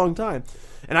for a long time,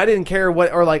 and I didn't care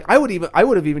what, or like I would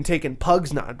have even taken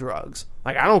Pugs Not Drugs.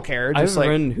 Like, I don't care. I have a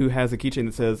friend who has a keychain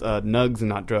that says Nugs and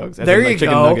Not Drugs. There you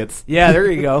chicken go. Nuggets. Yeah,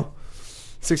 there you go.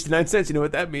 69 cents. You know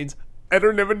what that means? I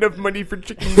don't have enough money for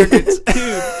chicken nuggets,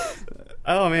 dude.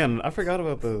 Oh man, I forgot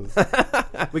about those.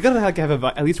 We gotta have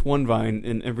at least one Vine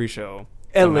in every show.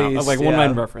 At least, like one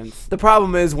Vine reference. The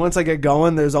problem is, once I get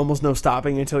going, there's almost no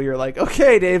stopping until you're like,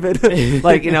 okay, David.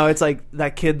 Like, you know, it's like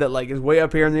that kid that like is way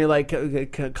up here, and you're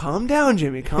like, calm down,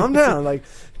 Jimmy, calm down. Like,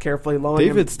 carefully lowering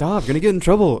David, stop! You're gonna get in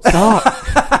trouble. Stop,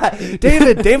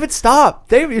 David, stop,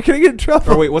 David, you're gonna get in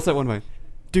trouble. Or wait, what's that one Vine,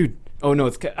 dude? Oh no, I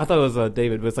thought it was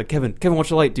David, but it's like Kevin, watch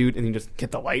the light, dude, and you just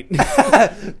get the light.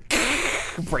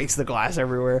 Breaks the glass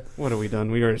everywhere. What have we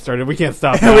done? We already started. We can't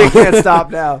stop now. We can't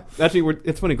stop now. Actually,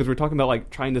 it's funny because we're talking about like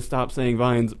trying to stop saying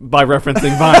Vines by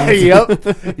referencing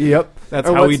Vines. Yep. That's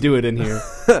how we do it in here.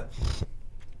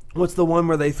 What's the one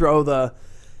where they throw the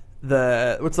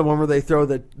what's the one where they throw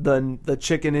the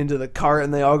chicken into the cart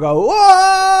and they all go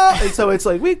whoa, and so it's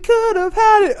like we could have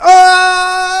had it.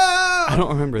 I don't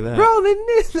remember that. Rolling in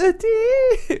the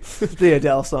deep. The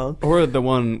Adele song. Or the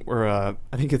one where I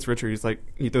think it's Richard. He's like,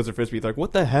 he throws a frisbee. He's like,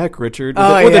 "What the heck, Richard?" With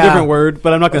a different word,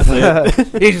 but I'm not gonna say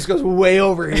it. He just goes way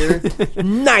over here.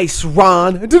 Nice,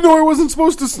 Ron. I didn't know I wasn't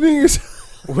supposed to sneeze.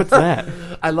 What's that?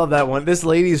 I love that one. This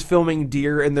lady is filming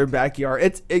deer in their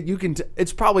backyard.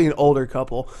 It's probably an older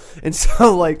couple, and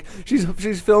so like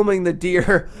she's filming the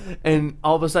deer, and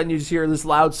all of a sudden you just hear this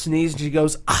loud sneeze, and she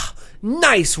goes, "Ah,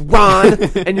 nice, Ron,"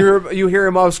 and you hear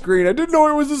him off screen. I didn't know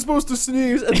I wasn't supposed to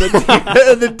sneeze, and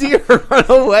the deer run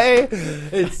away.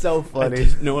 It's so funny. I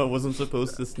didn't know I wasn't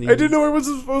supposed to sneeze. I didn't know I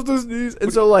wasn't supposed to sneeze,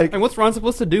 and so like, and what's Ron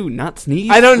supposed to do? Not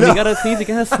sneeze? I don't know. When you gotta sneeze, you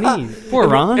gotta sneeze. Poor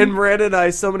Ron. And Miranda and I,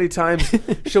 so many times,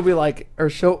 she'll be like, or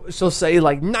she'll say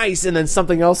like nice, and then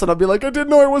something else, and I'll be like, I didn't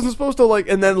know I wasn't supposed to like,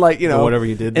 and then like Well, whatever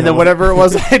you did, and then whatever it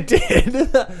was I did.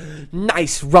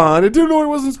 Nice, Ron. I didn't know I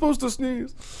wasn't supposed to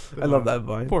sneeze. I love that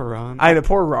vine. Poor Ron.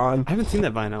 Poor Ron. I haven't seen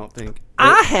that vine. I don't think.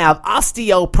 I have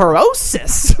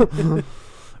osteoporosis.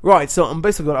 Right. So I'm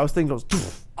basically what I was thinking was,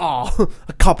 oh,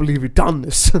 I can't believe you've done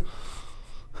this.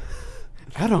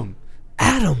 Adam.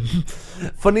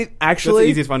 Funny, That's actually. the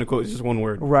easiest vine to quote. It's just one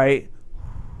word. Right.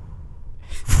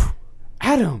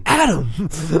 Adam.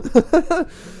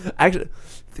 Actually,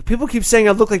 people keep saying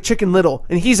I look like Chicken Little,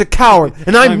 and he's a coward,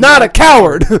 and I'm not a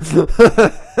coward.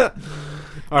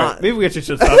 All right, maybe we should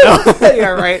stop now.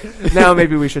 Yeah, right. Now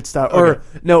maybe we should stop. Okay. Or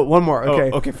no, one more. Okay.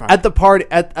 Oh, okay, fine. At the party,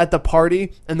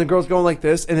 and the girl's going like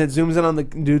this, and it zooms in on the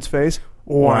dude's face.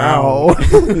 Wow.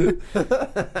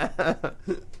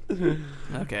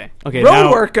 Okay.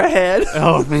 Road work ahead.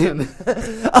 Oh man.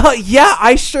 Yeah,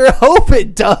 I sure hope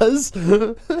it does.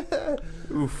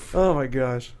 Oof. Oh my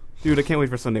gosh. Dude, I can't wait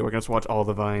for Sunday. We're gonna watch all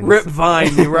the vines. Rip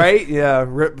Vine, right? Yeah,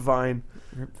 Rip Vine.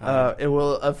 Rip Vine. It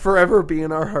will forever be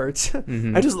in our hearts.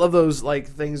 Mhm. I just love those like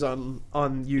things on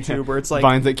YouTube where it's like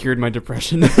vines that cured my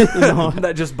depression.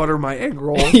 that just butter my egg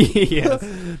roll. Yes.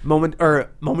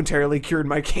 Momentarily cured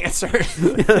my cancer.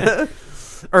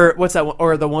 Or what's that one?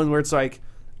 Or the one where it's like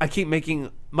I keep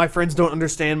making my friends don't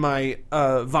understand my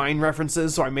Vine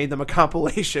references, so I made them a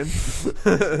compilation.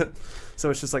 So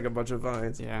it's just like a bunch of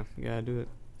vines. Yeah, you gotta do it.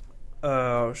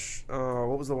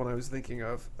 What was the one I was thinking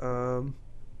of?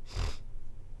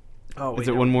 Is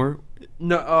it one more?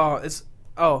 No, this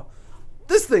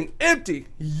thing empty.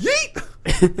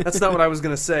 Yeet. That's not what I was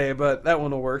gonna say, but that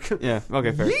one will work. Yeah.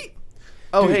 Okay. Fair. Yeet.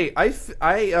 Oh, Dude.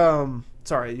 hey,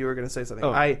 sorry, you were gonna say something.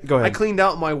 Oh, go ahead. I cleaned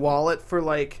out my wallet for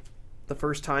like the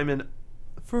first time in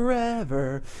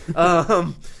forever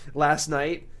last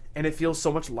night, and it feels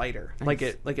so much lighter.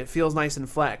 Nice. Like it feels nice and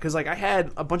flat because like I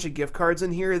had a bunch of gift cards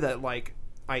in here that like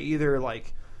I either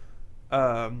like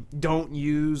don't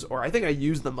use or I think I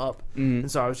used them up,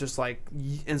 and so I was just like,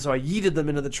 and so I yeeted them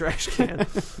into the trash can.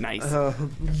 Nice.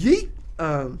 Yeet.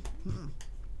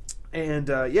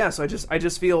 So I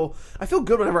just feel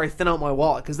good whenever I thin out my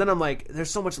wallet because then I'm like,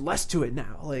 there's so much less to it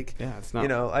now. Like, Yeah, it's not. you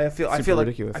know, I feel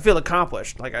ridiculous. like I feel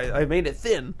accomplished. Like I made it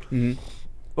thin. Mm-hmm.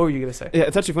 What were you gonna say? Yeah,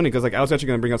 it's actually funny because like I was actually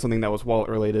going to bring up something that was wallet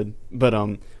related, but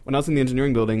when I was in the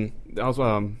engineering building, I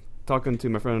was talking to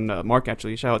my friend Mark.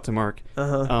 Actually, shout out to Mark.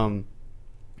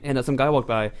 And some guy walked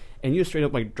by, and he just straight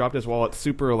up like dropped his wallet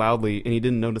super loudly, and he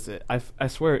didn't notice it. I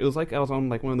swear it was like I was on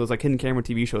like one of those like hidden camera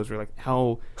TV shows where like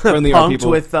how friendly are Punked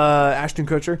people with Ashton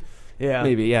Kutcher. Yeah,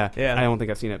 maybe yeah. Yeah. I don't think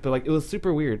I've seen it, but like it was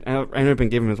super weird. I ended up and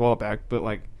gave him his wallet back, but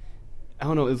like I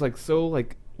don't know, it was like so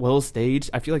like well staged.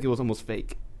 I feel like it was almost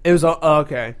fake. It was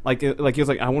okay. Like he was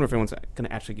like, I wonder if anyone's gonna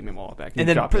actually give me my wallet back. And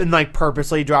then like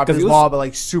purposely dropped his wallet, but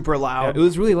like super loud. Yeah, it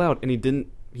was really loud, and he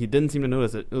didn't seem to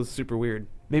notice it. It was super weird.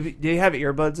 Maybe did he have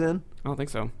earbuds in? I don't think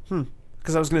so.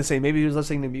 Because I was gonna say maybe he was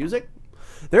listening to music.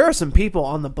 There are some people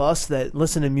on the bus that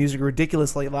listen to music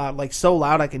ridiculously loud, like so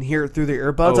loud I can hear it through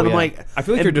their earbuds, and I'm like, I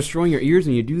feel like you're destroying your ears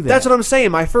when you do that. That's what I'm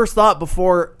saying. My first thought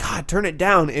before God turn it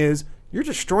down is you're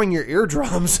destroying your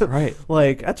eardrums. Right.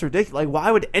 Like that's ridiculous. Like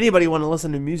why would anybody want to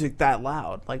listen to music that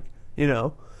loud? Like you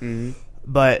know. Mm-hmm.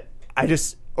 But I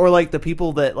just or like the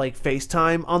people that like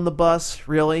FaceTime on the bus.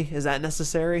 Really, is that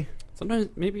necessary? Sometimes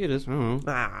maybe it is. I don't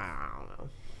know. I don't know.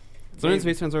 Sometimes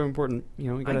FaceTimes are important.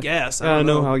 You know, you gotta, I guess I gotta don't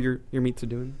know how your meats are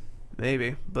doing.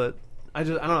 Maybe, but I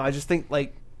don't know. I just think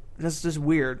like that's just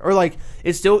weird. Or like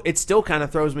it still kind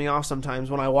of throws me off sometimes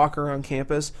when I walk around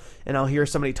campus and I'll hear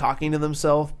somebody talking to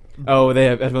themselves. Oh, they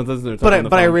have headphones.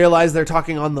 But I realize they're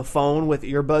talking on the phone with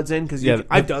earbuds in because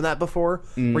I've done that before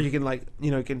where you can like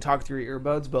you can talk through your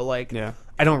earbuds, but like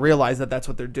I don't realize that that's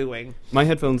what they're doing. My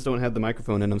headphones don't have the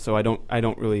microphone in them, so I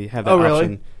don't really have that Oh, really?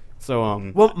 option.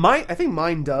 So well, I think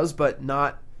mine does, but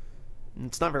not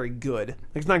It's not very good.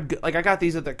 It's not good. Like I got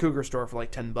these at the Cougar store for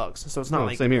like $10, so it's not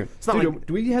like same here. It's not Dude, like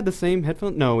do we have the same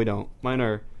headphones? No, we don't. Mine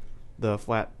are the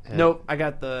flat head. nope. I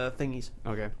got the thingies.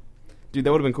 Okay. Dude,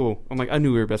 that would have been cool. I'm like, I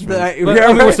knew we were best friends. I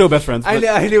But, we're still best friends.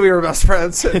 I knew we were best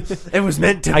friends. It was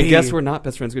meant to be. I guess we're not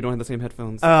best friends. We don't have the same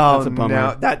headphones. Oh, That's a bummer.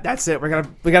 no. That's it. We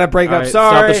gotta break All up. right,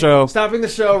 Sorry. stop the show. Stopping the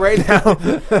show right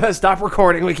now. Stop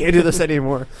recording. We can't do this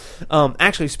anymore.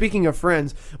 Actually, speaking of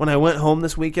friends, when I went home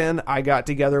this weekend, I got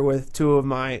together with two of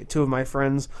my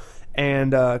friends,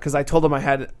 and because I told them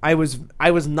I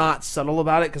was not subtle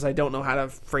about it because I don't know how to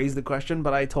phrase the question,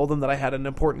 but I told them that I had an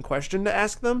important question to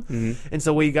ask them, and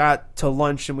so we got to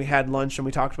lunch and we had lunch and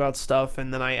we talked about stuff,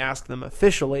 and then I asked them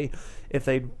officially if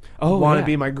they want to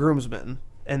be my groomsmen.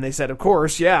 And they said, of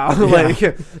course, yeah. Like,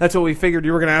 that's what we figured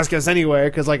you were going to ask us anyway,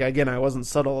 because, like, again, I wasn't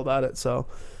subtle about it. So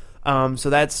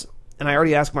that's... And I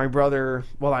already asked my brother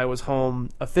while I was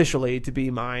home officially to be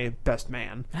my best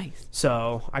man. Nice.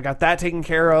 So I got that taken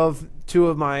care of, two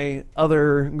of my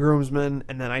other groomsmen,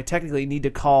 and then I technically need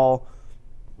to call...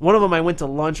 One of them I went to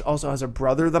lunch also has a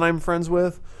brother that I'm friends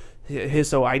with.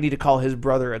 So I need to call his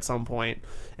brother at some point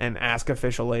and ask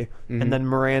officially. And then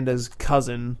Miranda's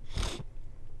cousin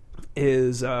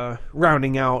is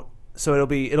rounding out, so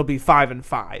it'll be 5 and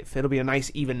 5. It'll be a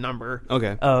nice even number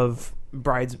of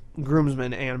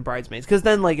groomsmen and bridesmaids, because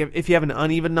then like if you have an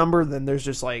uneven number, then there's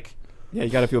just like you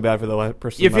gotta feel bad for the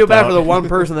person. You feel bad for the one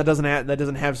person that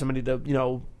doesn't have somebody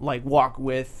to like walk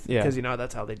with, because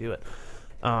that's how they do it.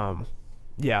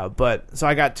 But so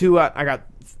I got two. I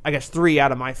guess 3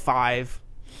 out of my 5.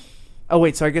 Oh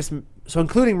wait, so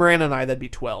including Miranda and I, that'd be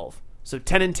 12. So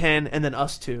 10 and 10, and then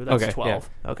us 2. That's 12.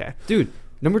 Yeah. Okay. Dude,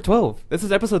 number 12. This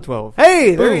is episode 12.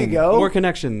 Hey, there you go. More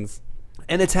connections.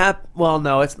 And it's well,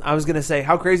 no, it's. I was gonna say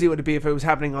how crazy would it be if it was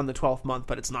happening on the 12th month,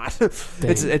 but it's not.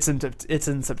 It's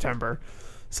in September.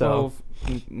 So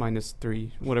 12 minus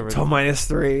 3, whatever. 12 minus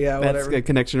 3, yeah, whatever. That's a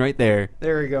connection right there.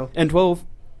 There we go. And 12,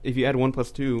 if you add 1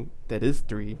 plus 2, that is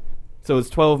 3. So it's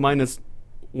 12 minus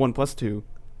 1 plus 2.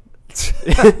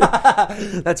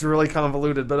 That's really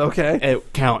convoluted, but okay.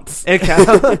 It counts.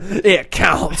 It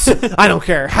counts. I don't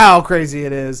care how crazy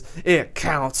it is. It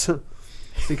counts.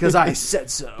 Because I said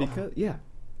so.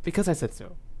 Because I said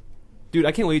so. Dude,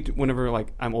 I can't wait whenever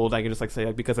like I'm old, I can just like say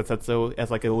like, because I said so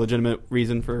as like a legitimate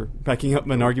reason for backing up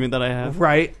an argument that I have.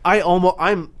 Right.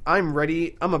 I'm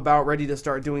ready. I'm about ready to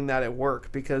start doing that at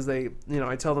work, because they,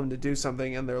 I tell them to do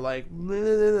something and they're like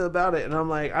about it, and I'm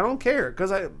like, I don't care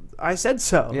because I said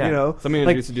so. Yeah. Some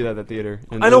managers used to do that at the theater.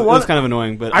 And I don't want. It's kind of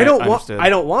annoying, but I don't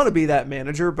want to be that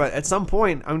manager, but at some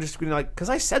point I'm just gonna like, because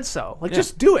I said so. Like,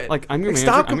 just do it. Like, I'm your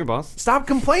manager. I'm your boss. Stop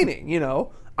complaining.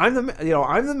 I'm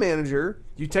the manager.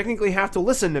 You technically have to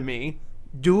listen to me.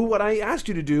 Do what I asked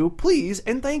you to do, please,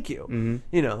 and thank you.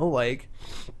 Like,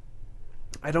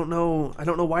 I don't know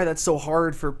why that's so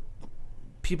hard for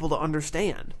people to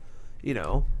understand.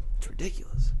 It's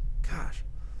ridiculous. Gosh.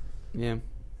 Yeah.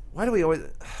 Why do we always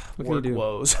work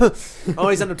woes?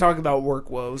 Always end up talking about work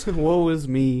woes. Woe is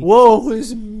me. Woe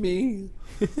is me.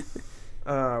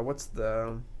 What's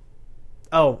the?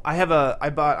 Oh, I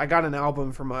got an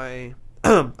album for my.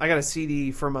 I got a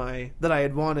CD that I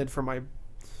had wanted for my.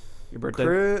 Your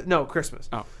birthday? No, Christmas.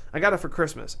 Oh, I got it for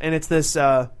Christmas, and it's this.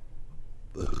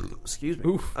 Excuse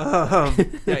me. Oof.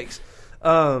 Yikes.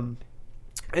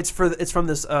 It's from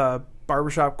this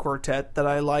barbershop quartet that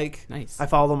I like. Nice. I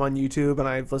follow them on YouTube, and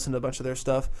I've listened to a bunch of their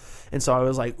stuff, and so I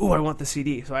was like, "Ooh, I want the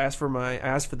CD." So I asked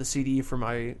for the CD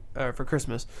for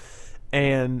Christmas,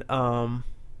 and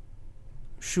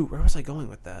shoot, where was I going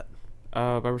with that?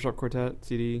 Barbershop Quartet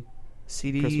CD.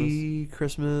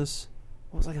 Christmas.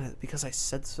 What was I gonna? Because I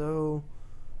said so.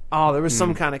 Oh, there was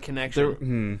some kind of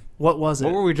connection. What was it?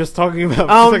 What were we just talking about?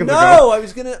 Oh no, I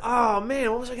was gonna. Oh man,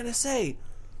 what was I gonna say?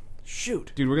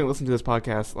 Shoot, dude, we're gonna listen to this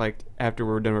podcast like after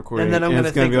we're done recording, and then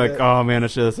it's gonna be like, oh man, I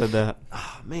should have said that.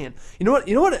 Oh man, you know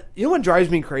what drives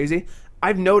me crazy?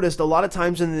 I've noticed a lot of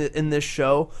times in this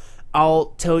show,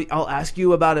 I'll ask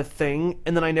you about a thing,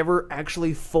 and then I never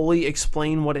actually fully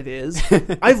explain what it is.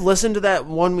 I've listened to that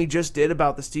one we just did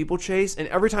about the steeplechase, and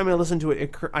every time I listen to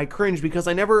it, I cringe because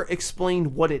I never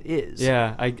explained what it is.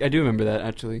 Yeah, I do remember that,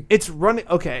 actually. It's running...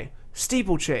 Okay,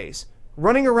 steeplechase.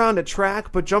 Running around a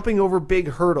track, but jumping over big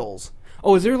hurdles.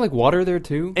 Oh, is there, like, water there,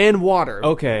 too? And water.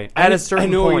 Okay. At a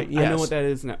certain point, yes. I know what that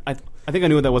is now. I think I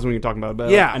knew what that was when you were talking about it, but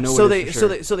yeah, I know what it is for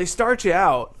sure. So they start you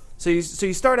out... So you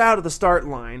start out at the start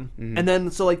line, and then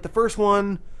so like the first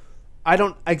one, I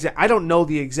don't know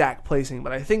the exact placing,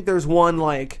 but I think there's one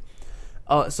like,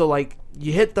 so like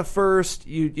you hit the first,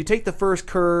 you take the first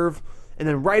curve, and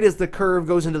then right as the curve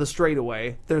goes into the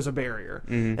straightaway, there's a barrier.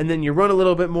 And then you run a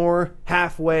little bit more,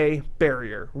 halfway,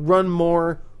 barrier. Run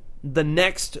more, the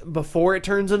next, before it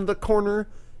turns into the corner,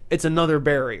 it's another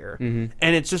barrier.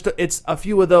 And it's a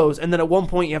few of those. And then at one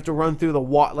point, you have to run through the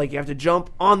water. Like, you have to jump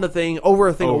on the thing, over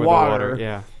a thing of water.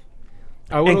 Yeah.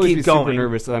 I would always be super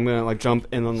nervous that I'm going to, like, jump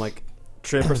and then, like,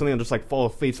 trip or something and just, like, fall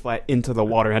face flat into the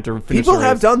water and have to finish People the race.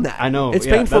 have done that. I know. It's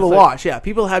painful to watch. Yeah,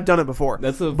 people have done it before.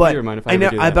 That's a fear of mine if I ever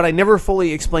do that. But I never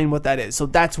fully explained what that is. So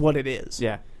that's what it is.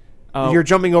 Yeah. You're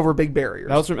jumping over big barriers.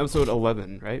 That was from episode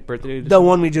 11, right? Birthday edition? The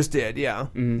one we just did, yeah.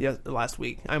 Yeah, last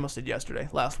week. I almost did yesterday.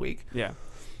 Last week. Yeah.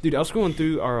 Dude, I was scrolling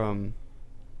through our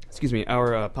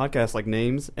podcast, like,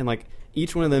 names, and, like,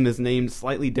 each one of them is named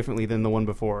slightly differently than the one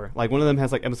before. Like, one of them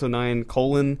has, like, episode 9,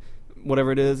 colon,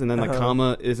 whatever it is, and then, like,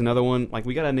 comma is another one. Like,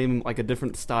 we gotta name them, like, a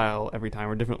different style every time,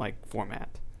 or a different, like, format.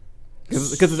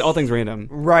 Because it's all things random.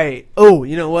 Right. Oh,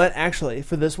 you know what? Actually,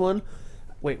 for this one...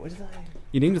 Wait, what did I...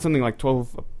 You named it something like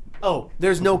 12... Oh,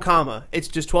 there's no comma. It's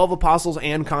just 12 apostles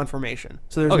and confirmation.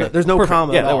 So there's no perfect.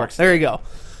 comma Yeah, at that all. works. There you go.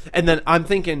 And then I'm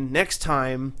thinking next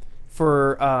time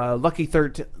for Lucky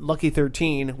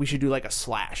 13, we should do like a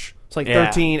slash. It's like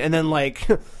 13, and then like,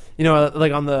 you know,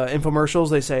 like on the infomercials,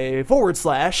 they say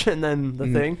 / and then the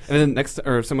thing. And then next,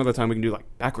 or some other time, we can do like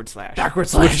backward slash.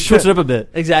 Switch it up a bit.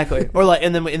 Exactly. Or like,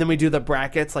 and then we do the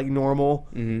brackets like normal,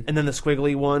 and then the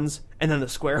squiggly ones, and then the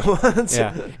square ones.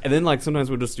 Yeah. And then like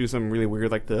sometimes we'll just do something really weird,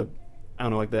 like the, I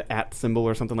don't know, like the @ symbol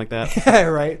or something like that. Yeah,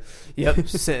 right. Yep.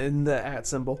 Send the @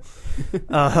 symbol.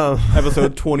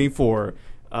 Episode 24,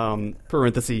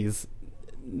 parentheses,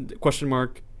 question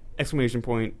mark, exclamation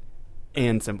point,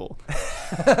 and symbol.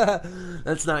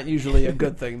 That's not usually a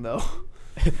good thing, though.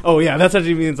 Oh yeah, that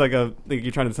actually means like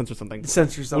you're trying to censor something.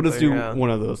 Censor something. We'll just do one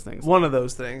of those things. One of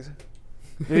those things.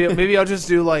 Maybe I'll just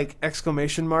do like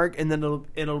exclamation mark, and then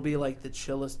it'll be like the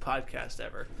chillest podcast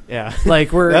ever. Yeah,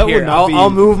 like we're that here. would not I'll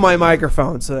move my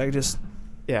microphone so I just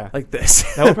like this.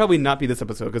 That would probably not be this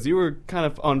episode because you were kind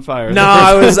of on fire. No,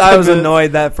 I was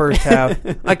annoyed that first half.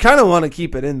 I kind of want to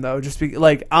keep it in though, just be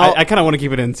like I kind of want to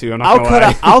keep it in too.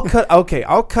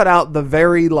 I'll cut out the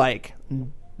very like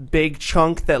big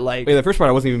chunk that like. Wait, the first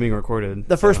part wasn't even being recorded.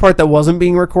 The first part that wasn't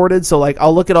being recorded, so like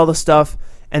I'll look at all the stuff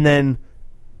and then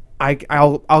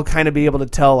I'll kind of be able to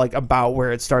tell like about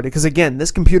where it started because again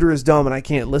this computer is dumb and I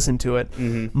can't listen to it,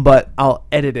 but I'll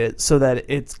edit it so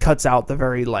that it cuts out the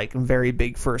very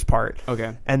big first part.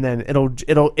 Okay, and then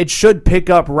it should pick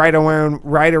up right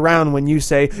around when you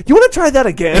say you want to try that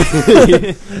again.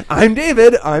 I'm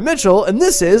David, I'm Mitchell, and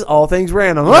this is All Things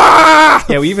Random. Ah!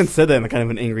 Yeah, we even said that in kind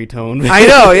of an angry tone. I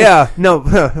know, yeah, no,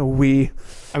 we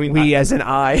as in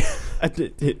I.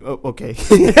 Okay.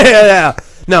 Yeah.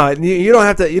 No, you don't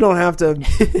have to.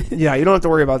 Yeah, you don't have to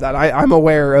worry about that. I'm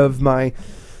aware of my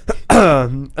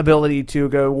ability to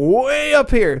go way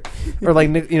up here, or like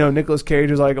Nicolas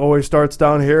Cage is like always starts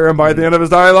down here, and by the end of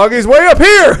his dialogue, he's way up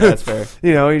here. That's fair.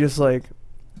 He just like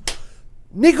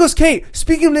Nicolas Cage.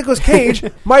 Speaking of Nicolas Cage,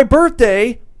 my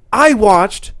birthday, I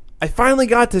finally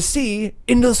got to see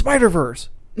Into the Spider-Verse.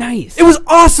 Nice. It was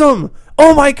awesome.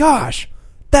 Oh my gosh.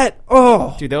 Dude,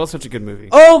 that was such a good movie.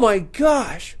 Oh my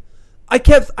gosh.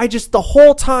 The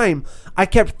whole time, I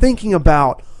kept thinking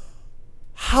about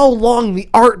how long the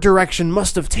art direction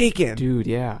must have taken. Dude,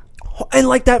 yeah. And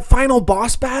like that final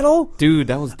boss battle. Dude,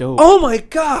 that was dope. Oh my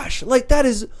gosh. Like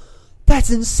that's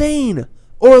insane.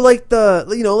 Or like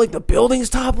the buildings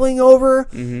toppling over.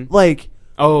 Like,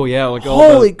 oh yeah. Like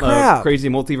holy crap. Crazy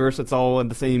multiverse that's all in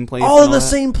the same place. All in the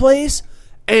same place.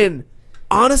 And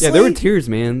honestly, yeah, there were tears,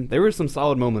 man. There were some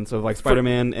solid moments of like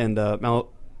Spider-Man and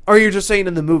Or you're just saying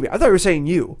in the movie? I thought you were saying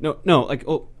you. No, like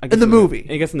I guess in the movie.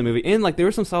 I guess in the movie, and like there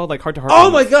was some solid like heart to heart.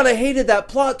 Oh my god, I hated that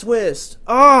plot twist.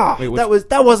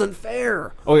 That wasn't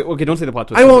fair. Oh wait, okay, don't say the plot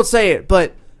twist. I won't say it,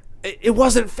 but it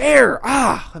wasn't fair.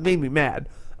 It made me mad.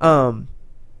 Dang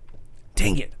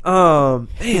it. Man,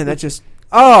 that just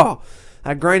I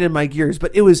grinded my gears,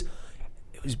 but it was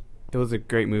a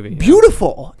great movie.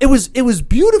 Beautiful. Yeah. It was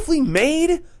beautifully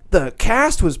made. The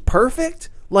cast was perfect.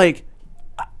 Like,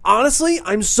 honestly,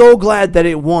 I'm so glad that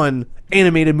it won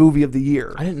Animated Movie of the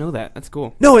Year. I didn't know that. That's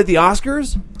cool. No, at the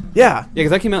Oscars? Yeah. Yeah,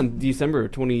 because that came out in December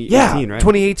 2018, right?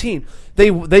 2018.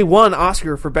 They won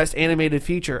Oscar for Best Animated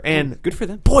Feature, and good for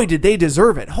them. Boy, did they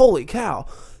deserve it. Holy cow.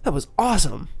 That was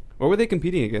awesome. What were they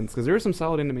competing against? Because there were some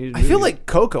solid animated movies. I feel like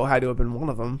Coco had to have been one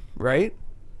of them, right?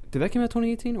 Did that come out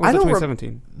 2018 or was it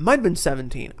 2017? Might have been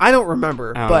 17. I don't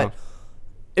remember, but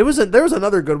there was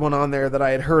another good one on there that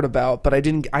I had heard about, but I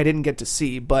didn't get to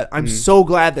see. But I'm so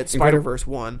glad that Spider-Verse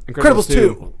won. Incredibles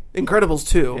 2. Incredibles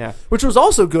 2, Yeah. which was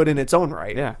also good in its own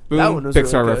right. Yeah. that Boom, one was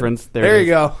Pixar really good. reference. There it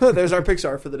you is. go. There's our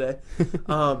Pixar for the day.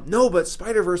 No, but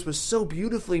Spider-Verse was so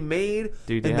beautifully made,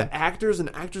 Dude, and yeah. the actors and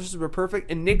actresses were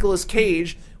perfect, and Nicolas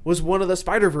Cage was one of the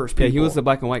Spider-Verse people. Yeah, he was the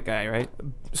black and white guy, right?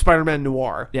 Spider-Man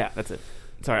Noir. Yeah, that's it.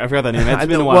 Sorry, I forgot that name. It's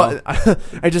been a while. Well,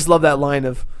 I just love that line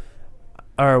of,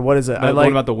 or what is it? The one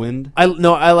about the wind. I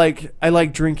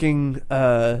like drinking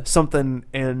something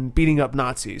and beating up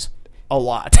Nazis a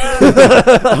lot.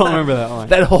 I don't remember that line.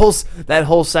 that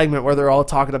whole segment where they're all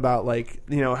talking about like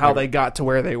how they got to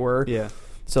where they were. Yeah.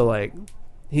 So like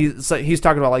he's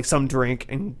talking about like some drink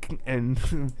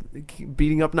and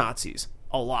beating up Nazis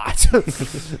a lot.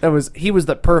 He was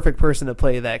the perfect person to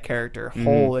play that character. Mm-hmm.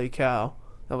 Holy cow.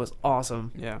 That was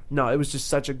awesome. Yeah. No, it was just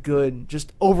such a good,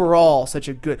 just overall such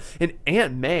a good. And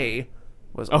Aunt May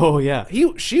was. Oh yeah.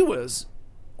 She was,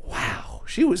 wow.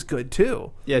 She was good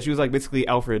too. Yeah, she was like basically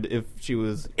Alfred if she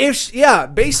was.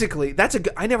 Basically,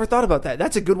 I never thought about that.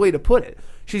 That's a good way to put it.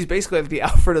 She's basically like the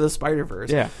Alfred of the Spider-Verse.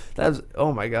 Yeah. That's,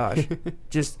 oh my gosh.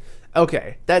 Just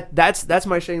okay. That's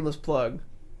my shameless plug.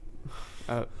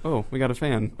 We got a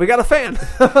fan. We got a fan.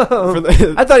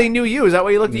 the- I thought he knew you. Is that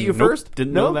why he looked at you Nope, first?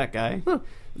 Didn't No? know that guy.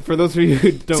 For those of you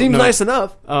who don't Seems know, nice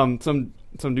enough.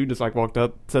 Some dude just like walked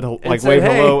up, said said, wave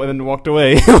 "Hey." hello, and then walked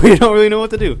away. We don't really know what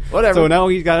to do. Whatever. So now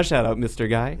he's got a shout out, Mr.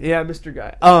 Guy. Yeah, Mr.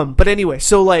 Guy. But anyway,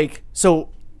 so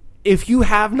if you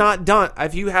have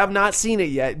not seen it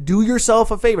yet, do yourself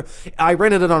a favor. I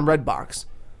rented it on Redbox.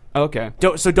 Okay.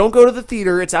 Don't go to the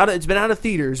theater. It's been out of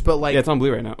theaters, but like Yeah, it's on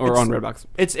Blu-ray now or on Redbox.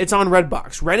 It's on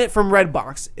Redbox. Rent it from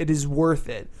Redbox. It is worth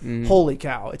it. Mm-hmm. Holy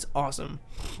cow, it's awesome.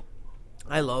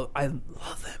 I love that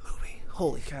movie.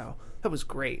 Holy cow, that was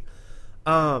great.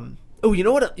 You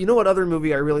know what other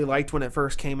movie I really liked when it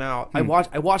first came out? I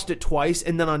watched it twice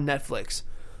and then on Netflix.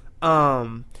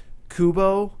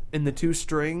 Kubo and the Two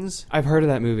Strings. I've heard of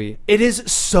that movie. It is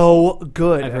so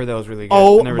good. I've heard that was really good.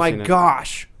 Oh I've never my seen it.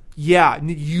 gosh. Yeah,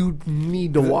 you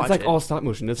need to watch It's like it. all stop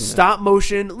motion, isn't it? Stop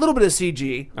motion, a little bit of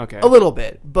CG. Okay. A little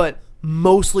bit, but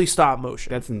mostly stop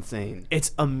motion. That's insane.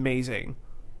 It's amazing.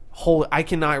 I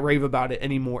cannot rave about it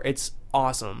anymore. It's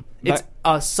awesome. It's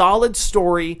a solid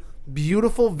story,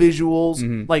 beautiful visuals.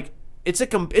 Mm-hmm. Like it's a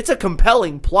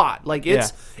compelling plot. Like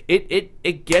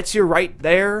it gets you right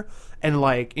there, and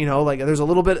like there's a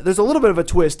little bit of a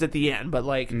twist at the end, but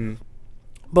like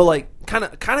kind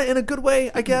of in a good way,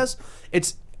 I guess.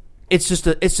 It's just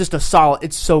a solid.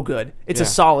 It's so good. It's a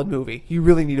solid movie. You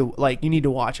really need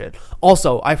to watch it.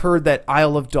 Also, I've heard that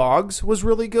Isle of Dogs was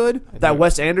really good. That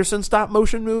Wes Anderson stop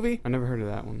motion movie. I never heard of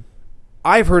that one.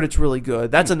 I've heard it's really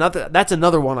good. That's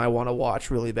another one I want to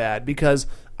watch really bad because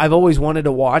I've always wanted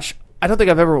to watch. I don't think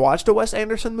I've ever watched a Wes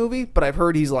Anderson movie, but I've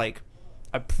heard he's like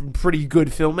a pretty good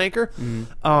filmmaker.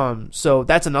 Mm-hmm. So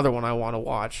that's another one I want to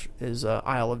watch is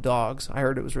Isle of Dogs. I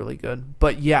heard it was really good.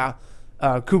 But yeah.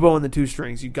 Kubo and the Two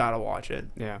Strings, you gotta watch it.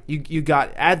 Yeah, you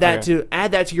got add that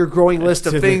to your growing list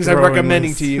of To the things I'm growing recommending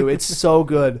list. to you. It's so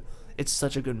good. It's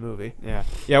such a good movie. yeah.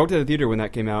 I worked at the theater when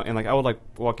that came out, and like I would like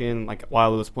walk in like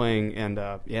while it was playing, and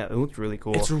it looked really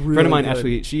cool. It's A really friend of mine good.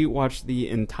 actually, she watched the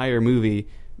entire movie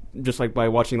just like by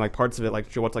watching like parts of it.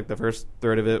 Like she watched like the first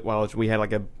third of it while we had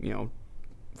like a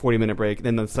 40-minute break,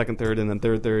 then the second third, and then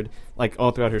third, like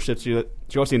all throughout her shift. She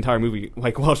watched the entire movie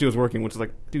like while she was working, which is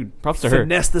like, dude, props to her.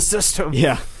 Finesse the system.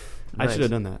 Yeah. I Nice. should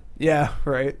have done that. Yeah,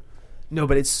 right. No,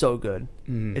 but it's so good.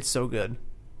 Mhm. It's so good.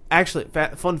 Actually,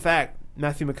 fun fact: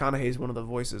 Matthew McConaughey is one of the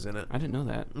voices in it. I didn't know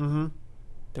that. Mm-hmm.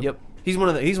 Dope. Yep. He's one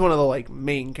of the like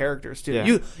main characters too.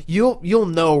 Yeah. You'll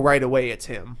know right away it's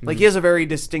him. Like he has a very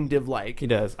distinctive like. He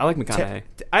does. I like McConaughey.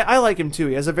 I like him too.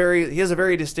 He has a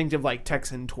very distinctive like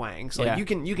Texan twang. So like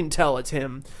Yeah. you can tell it's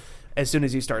him as soon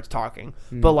as he starts talking.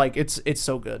 Mm-hmm. But like it's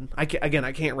so good. I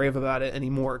can't rave about it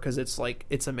anymore because it's like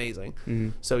it's amazing. Mm-hmm.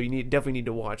 So you definitely need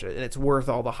to watch it, and it's worth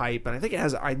all the hype. And I think it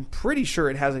has. I'm pretty sure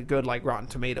it has a good like Rotten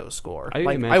Tomatoes score. I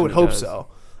Like imagine I would it hope does. so.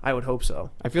 I would hope so.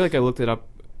 I feel like I looked it up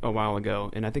a while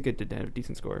ago, and I think it did have a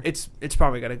decent score. It's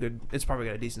probably got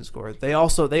a decent score. They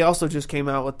also just came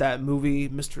out with that movie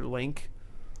Mr. Link,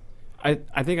 I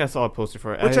think I saw a poster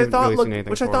for it. which I thought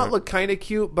looked looked kind of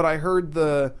cute, but I heard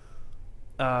the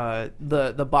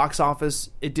box office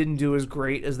it didn't do as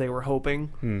great as they were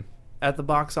hoping at the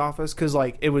box office because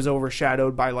like it was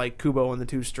overshadowed by like Kubo and the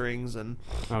Two Strings and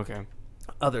Okay.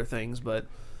 other things, but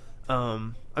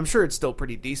I'm sure it's still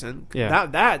pretty decent. Yeah.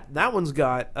 That one's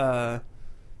got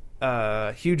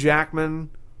Hugh Jackman,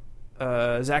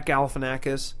 Zach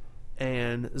Galifianakis,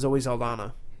 and Zoe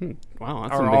Saldana. Wow,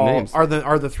 that's some big names. Are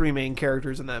the three main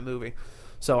characters in that movie.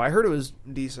 So I heard it was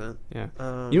decent. Yeah.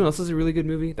 You know, this is a really good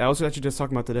movie that I was actually just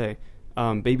talking about today.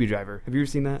 Baby Driver. Have you ever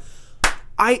seen that?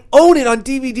 I own it on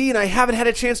DVD and I haven't had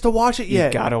a chance to watch it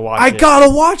yet. You gotta watch I it. gotta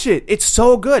watch it. It's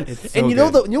so good. It's so and you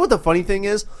know good. you know what the funny thing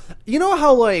is? You know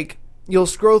how like you'll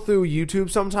scroll through YouTube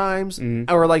sometimes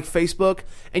or like Facebook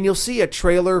and you'll see a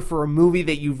trailer for a movie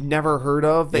that you've never heard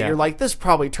of that Yeah. you're like, this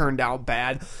probably turned out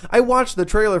bad. I watched the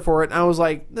trailer for it and I was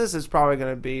like, this is probably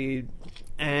gonna be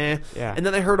Yeah. And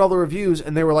then I heard all the reviews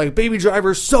and they were like, Baby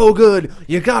Driver's so good.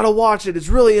 You gotta watch it. It's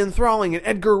really enthralling. And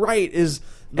Edgar Wright is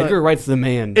Edgar Wright's the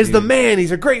man. is dude. the man.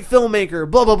 He's a great filmmaker.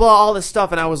 Blah blah blah. All this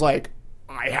stuff, and I was like,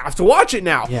 I have to watch it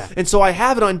now. Yeah. And so I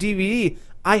have it on DVD.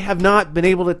 I have not been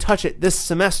able to touch it this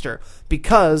semester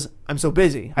because I'm so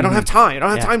busy. I don't have time. I don't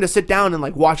have time to sit down and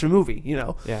like watch a movie. You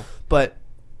know. Yeah. But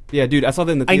Yeah, dude, I saw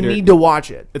that in the I theater. need to watch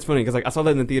it. It's funny because like I saw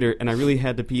that in the theater and I really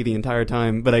had to pee the entire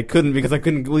time, but I couldn't because I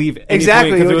couldn't leave any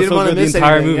Exactly. point You because it was didn't want so to good miss the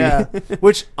entire anything. movie. Yeah.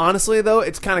 Which honestly though,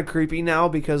 it's kind of creepy now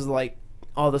because like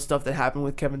all the stuff that happened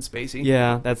with Kevin Spacey.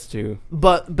 Yeah, that's true.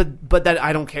 But that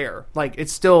I don't care. Like it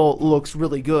still looks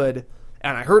really good,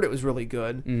 and I heard it was really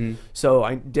good. Mm-hmm. So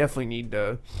I definitely need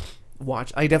to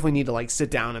watch. I definitely need to like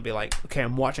sit down and be like, okay,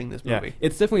 I'm watching this Yeah, movie.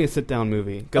 it's definitely a sit down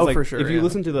movie. 'Cause, Oh, like, for sure, If you yeah.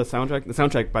 listen to the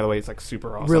soundtrack, by the way, is like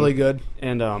super awesome, Really good.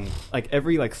 and like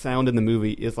every like sound in the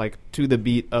movie is like to the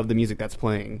beat of the music that's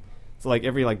playing. So like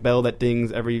every like bell that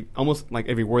dings, almost like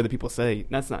every word that people say.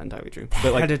 That's not entirely true,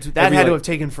 but like That every, had to like- have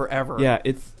taken forever. Yeah,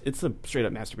 it's a straight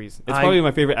up masterpiece. It's I- probably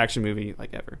my favorite action movie like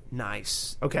ever.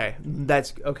 Nice. Okay.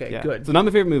 That's okay. Yeah, Good. So not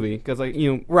my favorite movie because like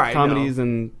Right, comedies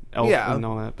and Elf Yeah. and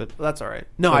all that, but Well, that's all right.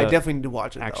 No, But, I definitely need to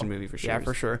watch it. action though. movie for sure. Yeah,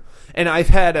 for sure. And I've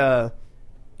had. Have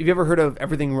you ever heard of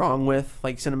Everything Wrong with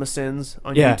like Cinema Sins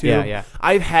on Yeah, YouTube? yeah.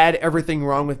 I've had Everything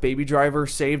Wrong with Baby Driver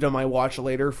saved on my watch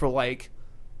later for like.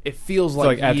 It feels like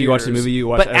like, after you watch the years. movie, you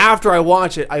watch But it- after I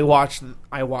watch it, I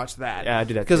watch that. Yeah, I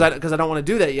do that because too. I don't want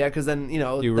to do that yet. Because then You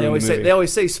they ruin always the say movie. they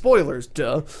always say spoilers,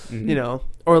 duh. Mm-hmm. You know,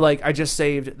 or like I just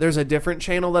saved. There's a different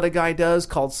channel that a guy does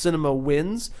called Cinema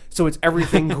Wins. So it's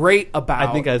everything great about.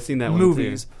 I think I've seen that one,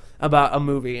 movies too. about a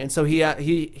movie, and so he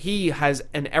has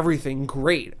an everything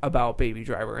great about Baby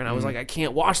Driver, and I Mm-hmm. was like, I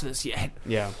can't watch this yet.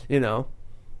 yeah. You know.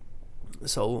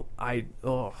 So I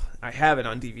have it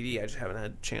on DVD. I just haven't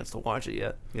had a chance to watch it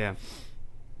yet. Yeah.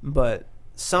 But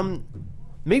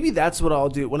maybe that's what I'll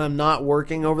do when I'm not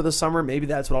working over the summer. Maybe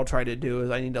that's what I'll try to do.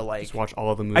 Is I need to like Just watch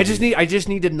all of the movies. I just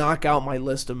need to knock out my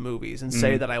list of movies and Mm-hmm.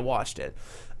 say that I watched it.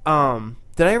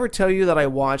 Did I ever tell you that I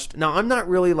watched? Now I'm not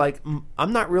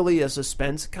really a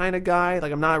suspense kind of guy.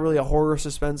 Like I'm not really a horror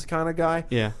suspense kind of guy.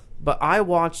 Yeah. But I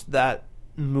watched that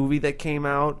movie that came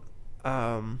out.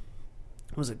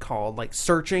 What was it called? Like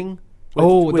Searching. The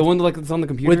with, one like that's on the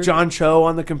computer with John Cho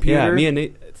on the computer. Yeah, me and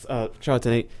Nate. Shout out to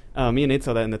Nate. Me and Nate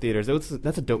saw that in the theaters.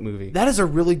 That's a dope movie. That is a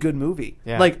really good movie.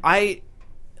 Yeah.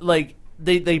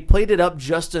 They played it up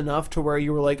just enough to where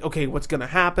you were like, okay, what's gonna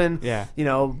happen? Yeah. You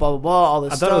know, blah blah blah, all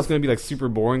this I stuff. thought it was going to be like super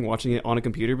boring watching it on a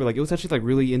computer, but like it was actually like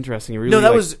really interesting. Really, No, that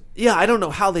like, was I don't know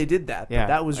how they did that. Yeah, But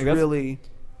that was like, that's- really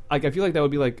like I feel like that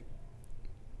would be like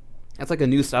that's like a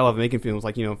new style of making films,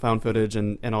 like found footage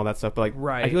and all that stuff. But like,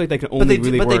 right. I feel like they can only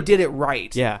really but work. they did it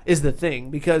right. Yeah. is the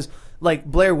thing because like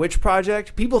Blair Witch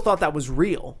Project, people thought that was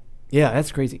real. Yeah,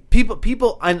 that's crazy.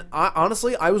 People, and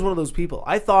honestly, I was one of those people.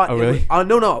 I thought, Oh, really?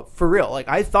 no, for real. Like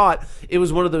I thought it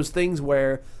was one of those things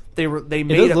where they It made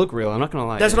does look real. I'm not gonna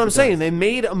lie. That's what I'm It saying. does. They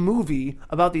made a movie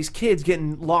about these kids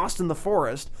getting lost in the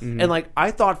forest, Mm-hmm. and like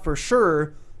I thought for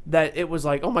sure that it was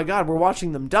like, oh my god, we're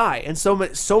watching them die, and so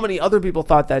many other people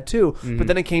thought that too. But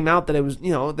then it came out that it was, they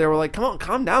were like, come on,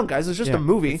 calm down, guys, it's just Yeah, a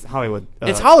movie. It's Hollywood.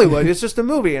 It's Hollywood. It's just a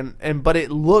movie, and but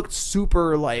it looked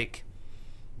super like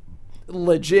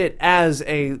legit as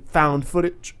a found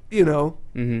footage.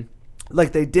 Mm-hmm.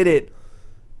 Like they did it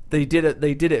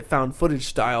found footage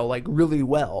style like really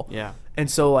well. Yeah. And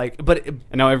so like, but And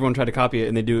now everyone tried to copy it,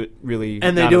 and they do it really.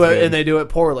 and they not do as it good. and they do it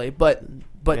poorly. But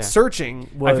Yeah. Searching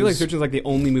was I feel like Searching is like the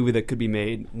only movie that could be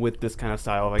made with this kind of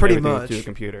style, like Pretty everything much. through the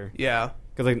computer. yeah,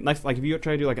 Because like if you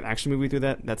try to do like an action movie through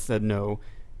that said no.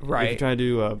 If you right. try to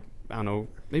do I don't know,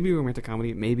 maybe romantic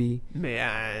comedy, maybe.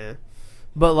 Yeah.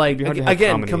 But like It'd be hard to have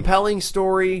again, comedy. compelling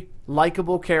story,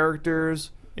 likable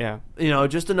characters, Yeah.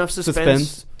 just enough suspense,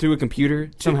 Suspense through a computer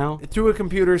somehow. through a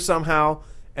computer somehow,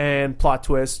 and plot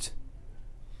twist.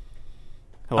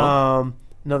 Hello.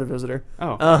 Another visitor.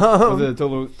 Oh, Um, was it a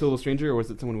total stranger or was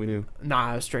it someone we knew?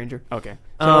 Nah, a stranger. Okay.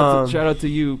 Um, Shout out to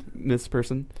you, Miss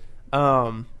Person.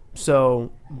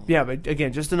 So yeah, but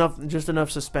again, just enough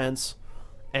suspense,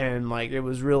 and like it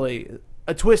was really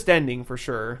a twist ending for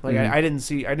sure. Like Mhm. I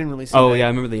didn't really see. Oh that. yeah, I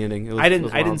remember the ending. It was, I it didn't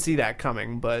was I didn't wild. see that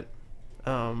coming, but it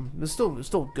was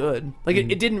still good. Like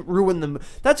Mhm. it didn't ruin them.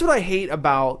 That's what I hate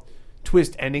about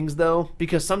twist endings though,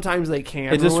 because sometimes they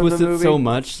can. It just ruin the twists it movie. so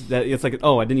much that it's like,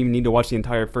 oh, I didn't even need to watch the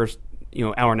entire first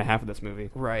hour and a half of this movie.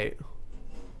 Right.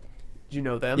 Do you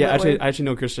know them? Yeah, that way? I actually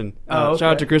know Christian. Oh, okay.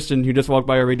 Shout out to Christian, who just walked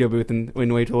by our radio booth and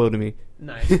went way too low to me.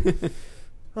 Nice.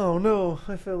 Oh no,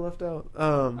 I feel left out.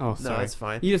 Oh, sorry. No, that's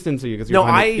fine. You just didn't see you because No,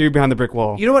 you're behind the brick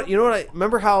wall. You know what? I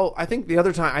remember how I think the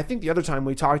other time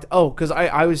we talked. Oh, because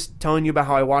I was telling you about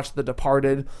how I watched The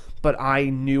Departed, but I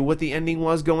knew what the ending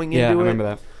was going into it. Yeah, I remember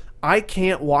that. I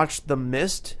can't watch The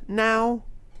Mist now,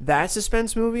 that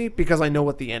suspense movie, because I know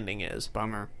what the ending is.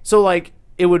 Bummer. So like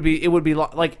it would be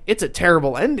like it's a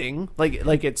terrible ending.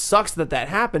 Like it sucks that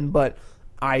happened, but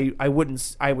I would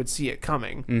see it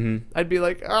coming. Mm-hmm. I'd be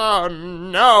like, oh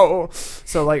no.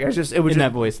 So like it would In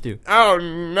that voice too. oh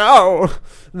no.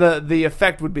 The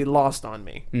effect would be lost on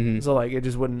me. Mm-hmm. So like it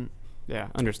just wouldn't. Yeah,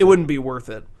 understood. It wouldn't be worth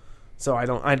it. So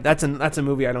that's a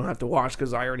movie I don't have to watch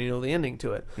because I already know the ending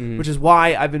to it. Mm-hmm. Which is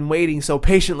why I've been waiting so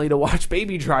patiently to watch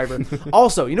Baby Driver.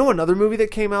 Also, you know another movie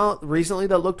that came out recently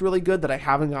that looked really good that I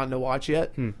haven't gotten to watch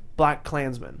yet? Black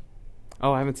Klansman.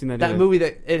 Oh, I haven't seen that That either. movie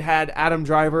that it had Adam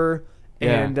Driver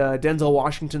Yeah. and Denzel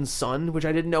Washington's son, which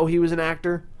I didn't know he was an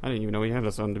actor. I didn't even know he had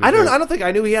a son. To be I fair. don't think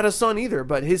I knew he had a son either,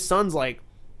 but his son's like,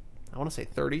 I want to say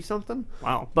 30 something.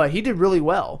 Wow. But he did really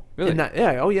well. Really? In that,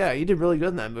 yeah, oh yeah, he did really good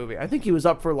in that movie. I think he was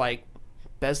up for like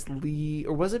best lead,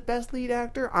 or was it best lead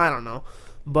actor? I don't know.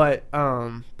 But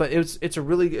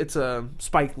it's a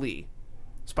Spike Lee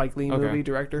movie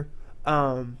director.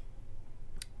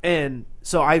 And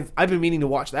so I've been meaning to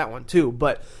watch that one too,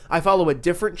 but I follow a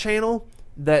different channel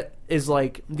that is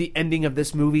like the ending of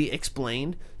this movie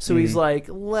explained. So he's like,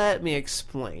 let me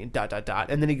explain ...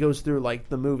 and then he goes through like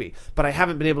the movie. But I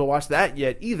haven't been able to watch that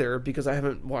yet either because I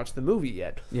haven't watched the movie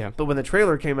yet. Yeah. But when the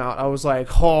trailer came out, I was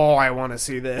like, oh, I want to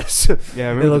see this. Yeah, I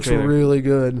remember it the looks trailer. really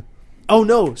good. Oh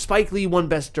no, Spike Lee won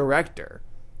Best Director.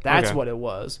 That's Okay. what it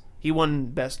was. He won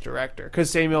Best Director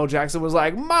because Samuel L. Jackson was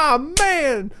like, my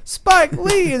man, Spike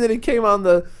Lee. And then he came on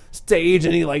the stage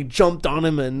and he like jumped on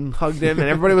him and hugged him. And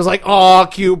everybody was like, oh,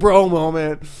 cute bro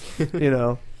moment.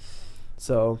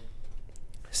 So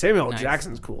Samuel L. Nice.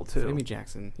 Jackson's cool too. Sammy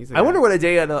Jackson. He's a I guy. wonder what a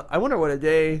day in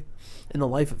the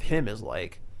life of him is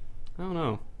like. I don't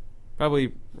know.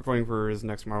 Probably recording for his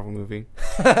next Marvel movie.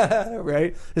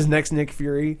 Right? His next Nick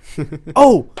Fury.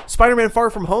 Oh, Spider-Man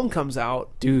Far From Home comes out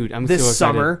Dude, I'm this so excited.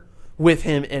 summer with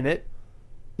him in it.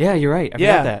 Yeah, you're right. I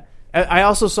forgot that. I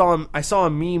also saw him. I saw a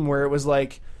meme where it was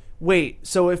like, "Wait,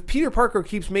 so if Peter Parker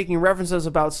keeps making references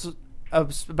about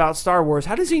Star Wars,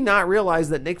 how does he not realize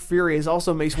that Nick Fury is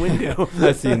also Mace Windu?"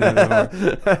 I've seen that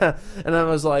before. And I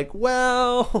was like,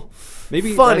 "Well,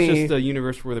 Maybe funny. that's just a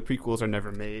universe where the prequels are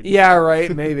never made. Yeah,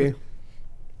 right. Maybe."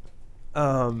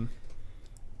 Are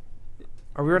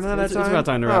we running out of It's time? about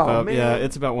time to wrap Oh, up. man. Yeah,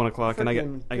 it's about 1 o'clock, and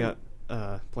Frickin' I got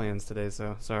plans today,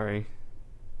 so sorry.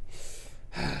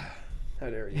 How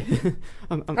dare you?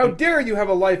 I'm- How dare you have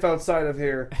a life outside of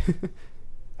here?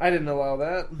 I didn't allow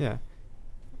that. Yeah.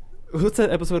 What's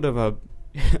that episode of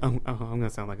I'm gonna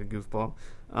sound like a goofball.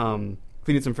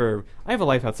 Phineas and Ferb. I have a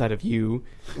life outside of you.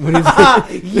 When he's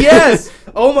Yes!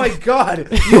 Oh my god.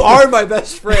 You are my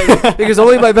best friend. Because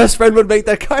only my best friend would make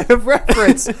that kind of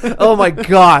reference. Oh my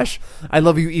gosh. I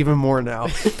love you even more now. I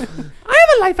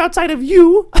have a life outside of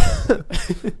you.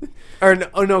 Or no,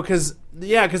 oh no, because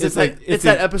it's like- like it's it's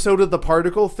that episode of the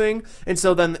particle thing, and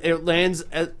so then it lands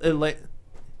at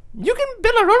you can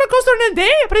build a roller coaster in a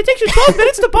day, but it takes you 12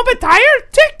 minutes to pump a tire.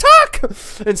 Tick tock.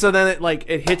 And so then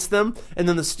it hits them, and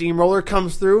then the steamroller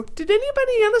comes through. Did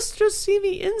anybody else just see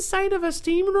the inside of a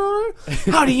steamroller?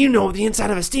 How do you know what the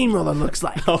inside of a steamroller looks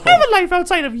like? I have a life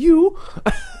outside of you.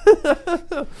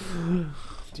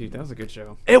 Dude, that was a good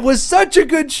show. It was such a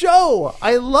good show.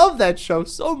 I love that show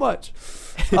so much.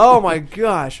 Oh my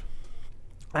gosh,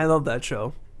 I love that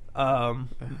show. I'm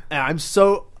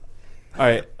so All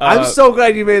right, I'm so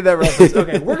glad you made that reference.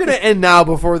 Okay, we're gonna end now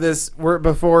before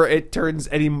it turns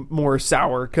any more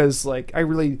sour because like I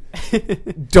really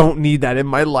don't need that in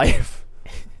my life.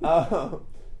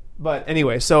 But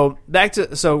anyway, so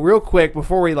real quick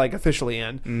before we like officially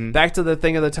end, back to the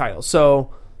thing of the title.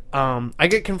 So I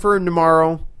get confirmed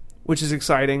tomorrow, which is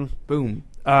exciting. boom.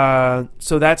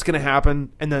 So that's gonna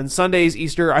happen, and then Sunday's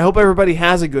Easter. I hope everybody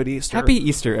has a good Easter. Happy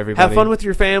Easter, everybody. Have fun with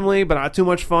your family, but not too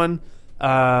much fun.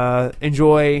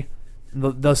 Enjoy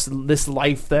this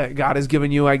life that God has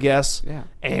given you, I guess. Yeah.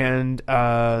 And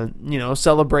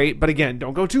celebrate, but again,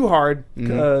 don't go too hard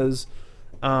because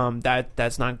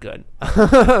that's not good.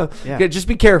 Yeah. Just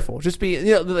be careful. Just be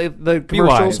the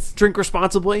commercials. wise. Drink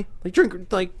responsibly.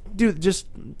 Just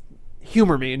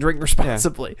humor me and drink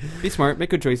responsibly. Be smart, make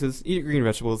good choices, eat your green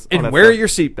vegetables, all And that wear stuff. your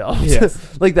seatbelt.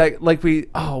 Yes. Like that. Like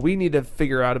we need to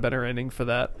figure out a better ending for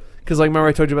that. Because like remember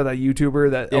I told you about that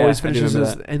YouTuber that Yeah, always I do finishes remember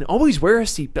his that. and always wear a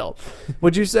seatbelt.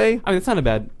 What'd you say? I mean, that's not a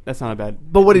bad.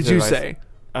 But what did you advice. say?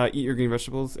 Eat your green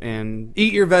vegetables and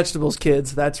Eat your vegetables,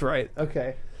 kids. That's right.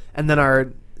 Okay. And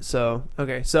then so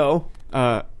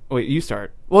wait, you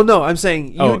start. well, no, I'm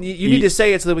saying you need eat- to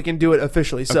say it so that we can do it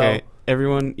officially. So Okay,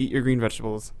 everyone, eat your green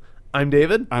vegetables. I'm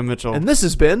David, I'm Mitchell. and this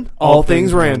has been All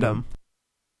Things Random.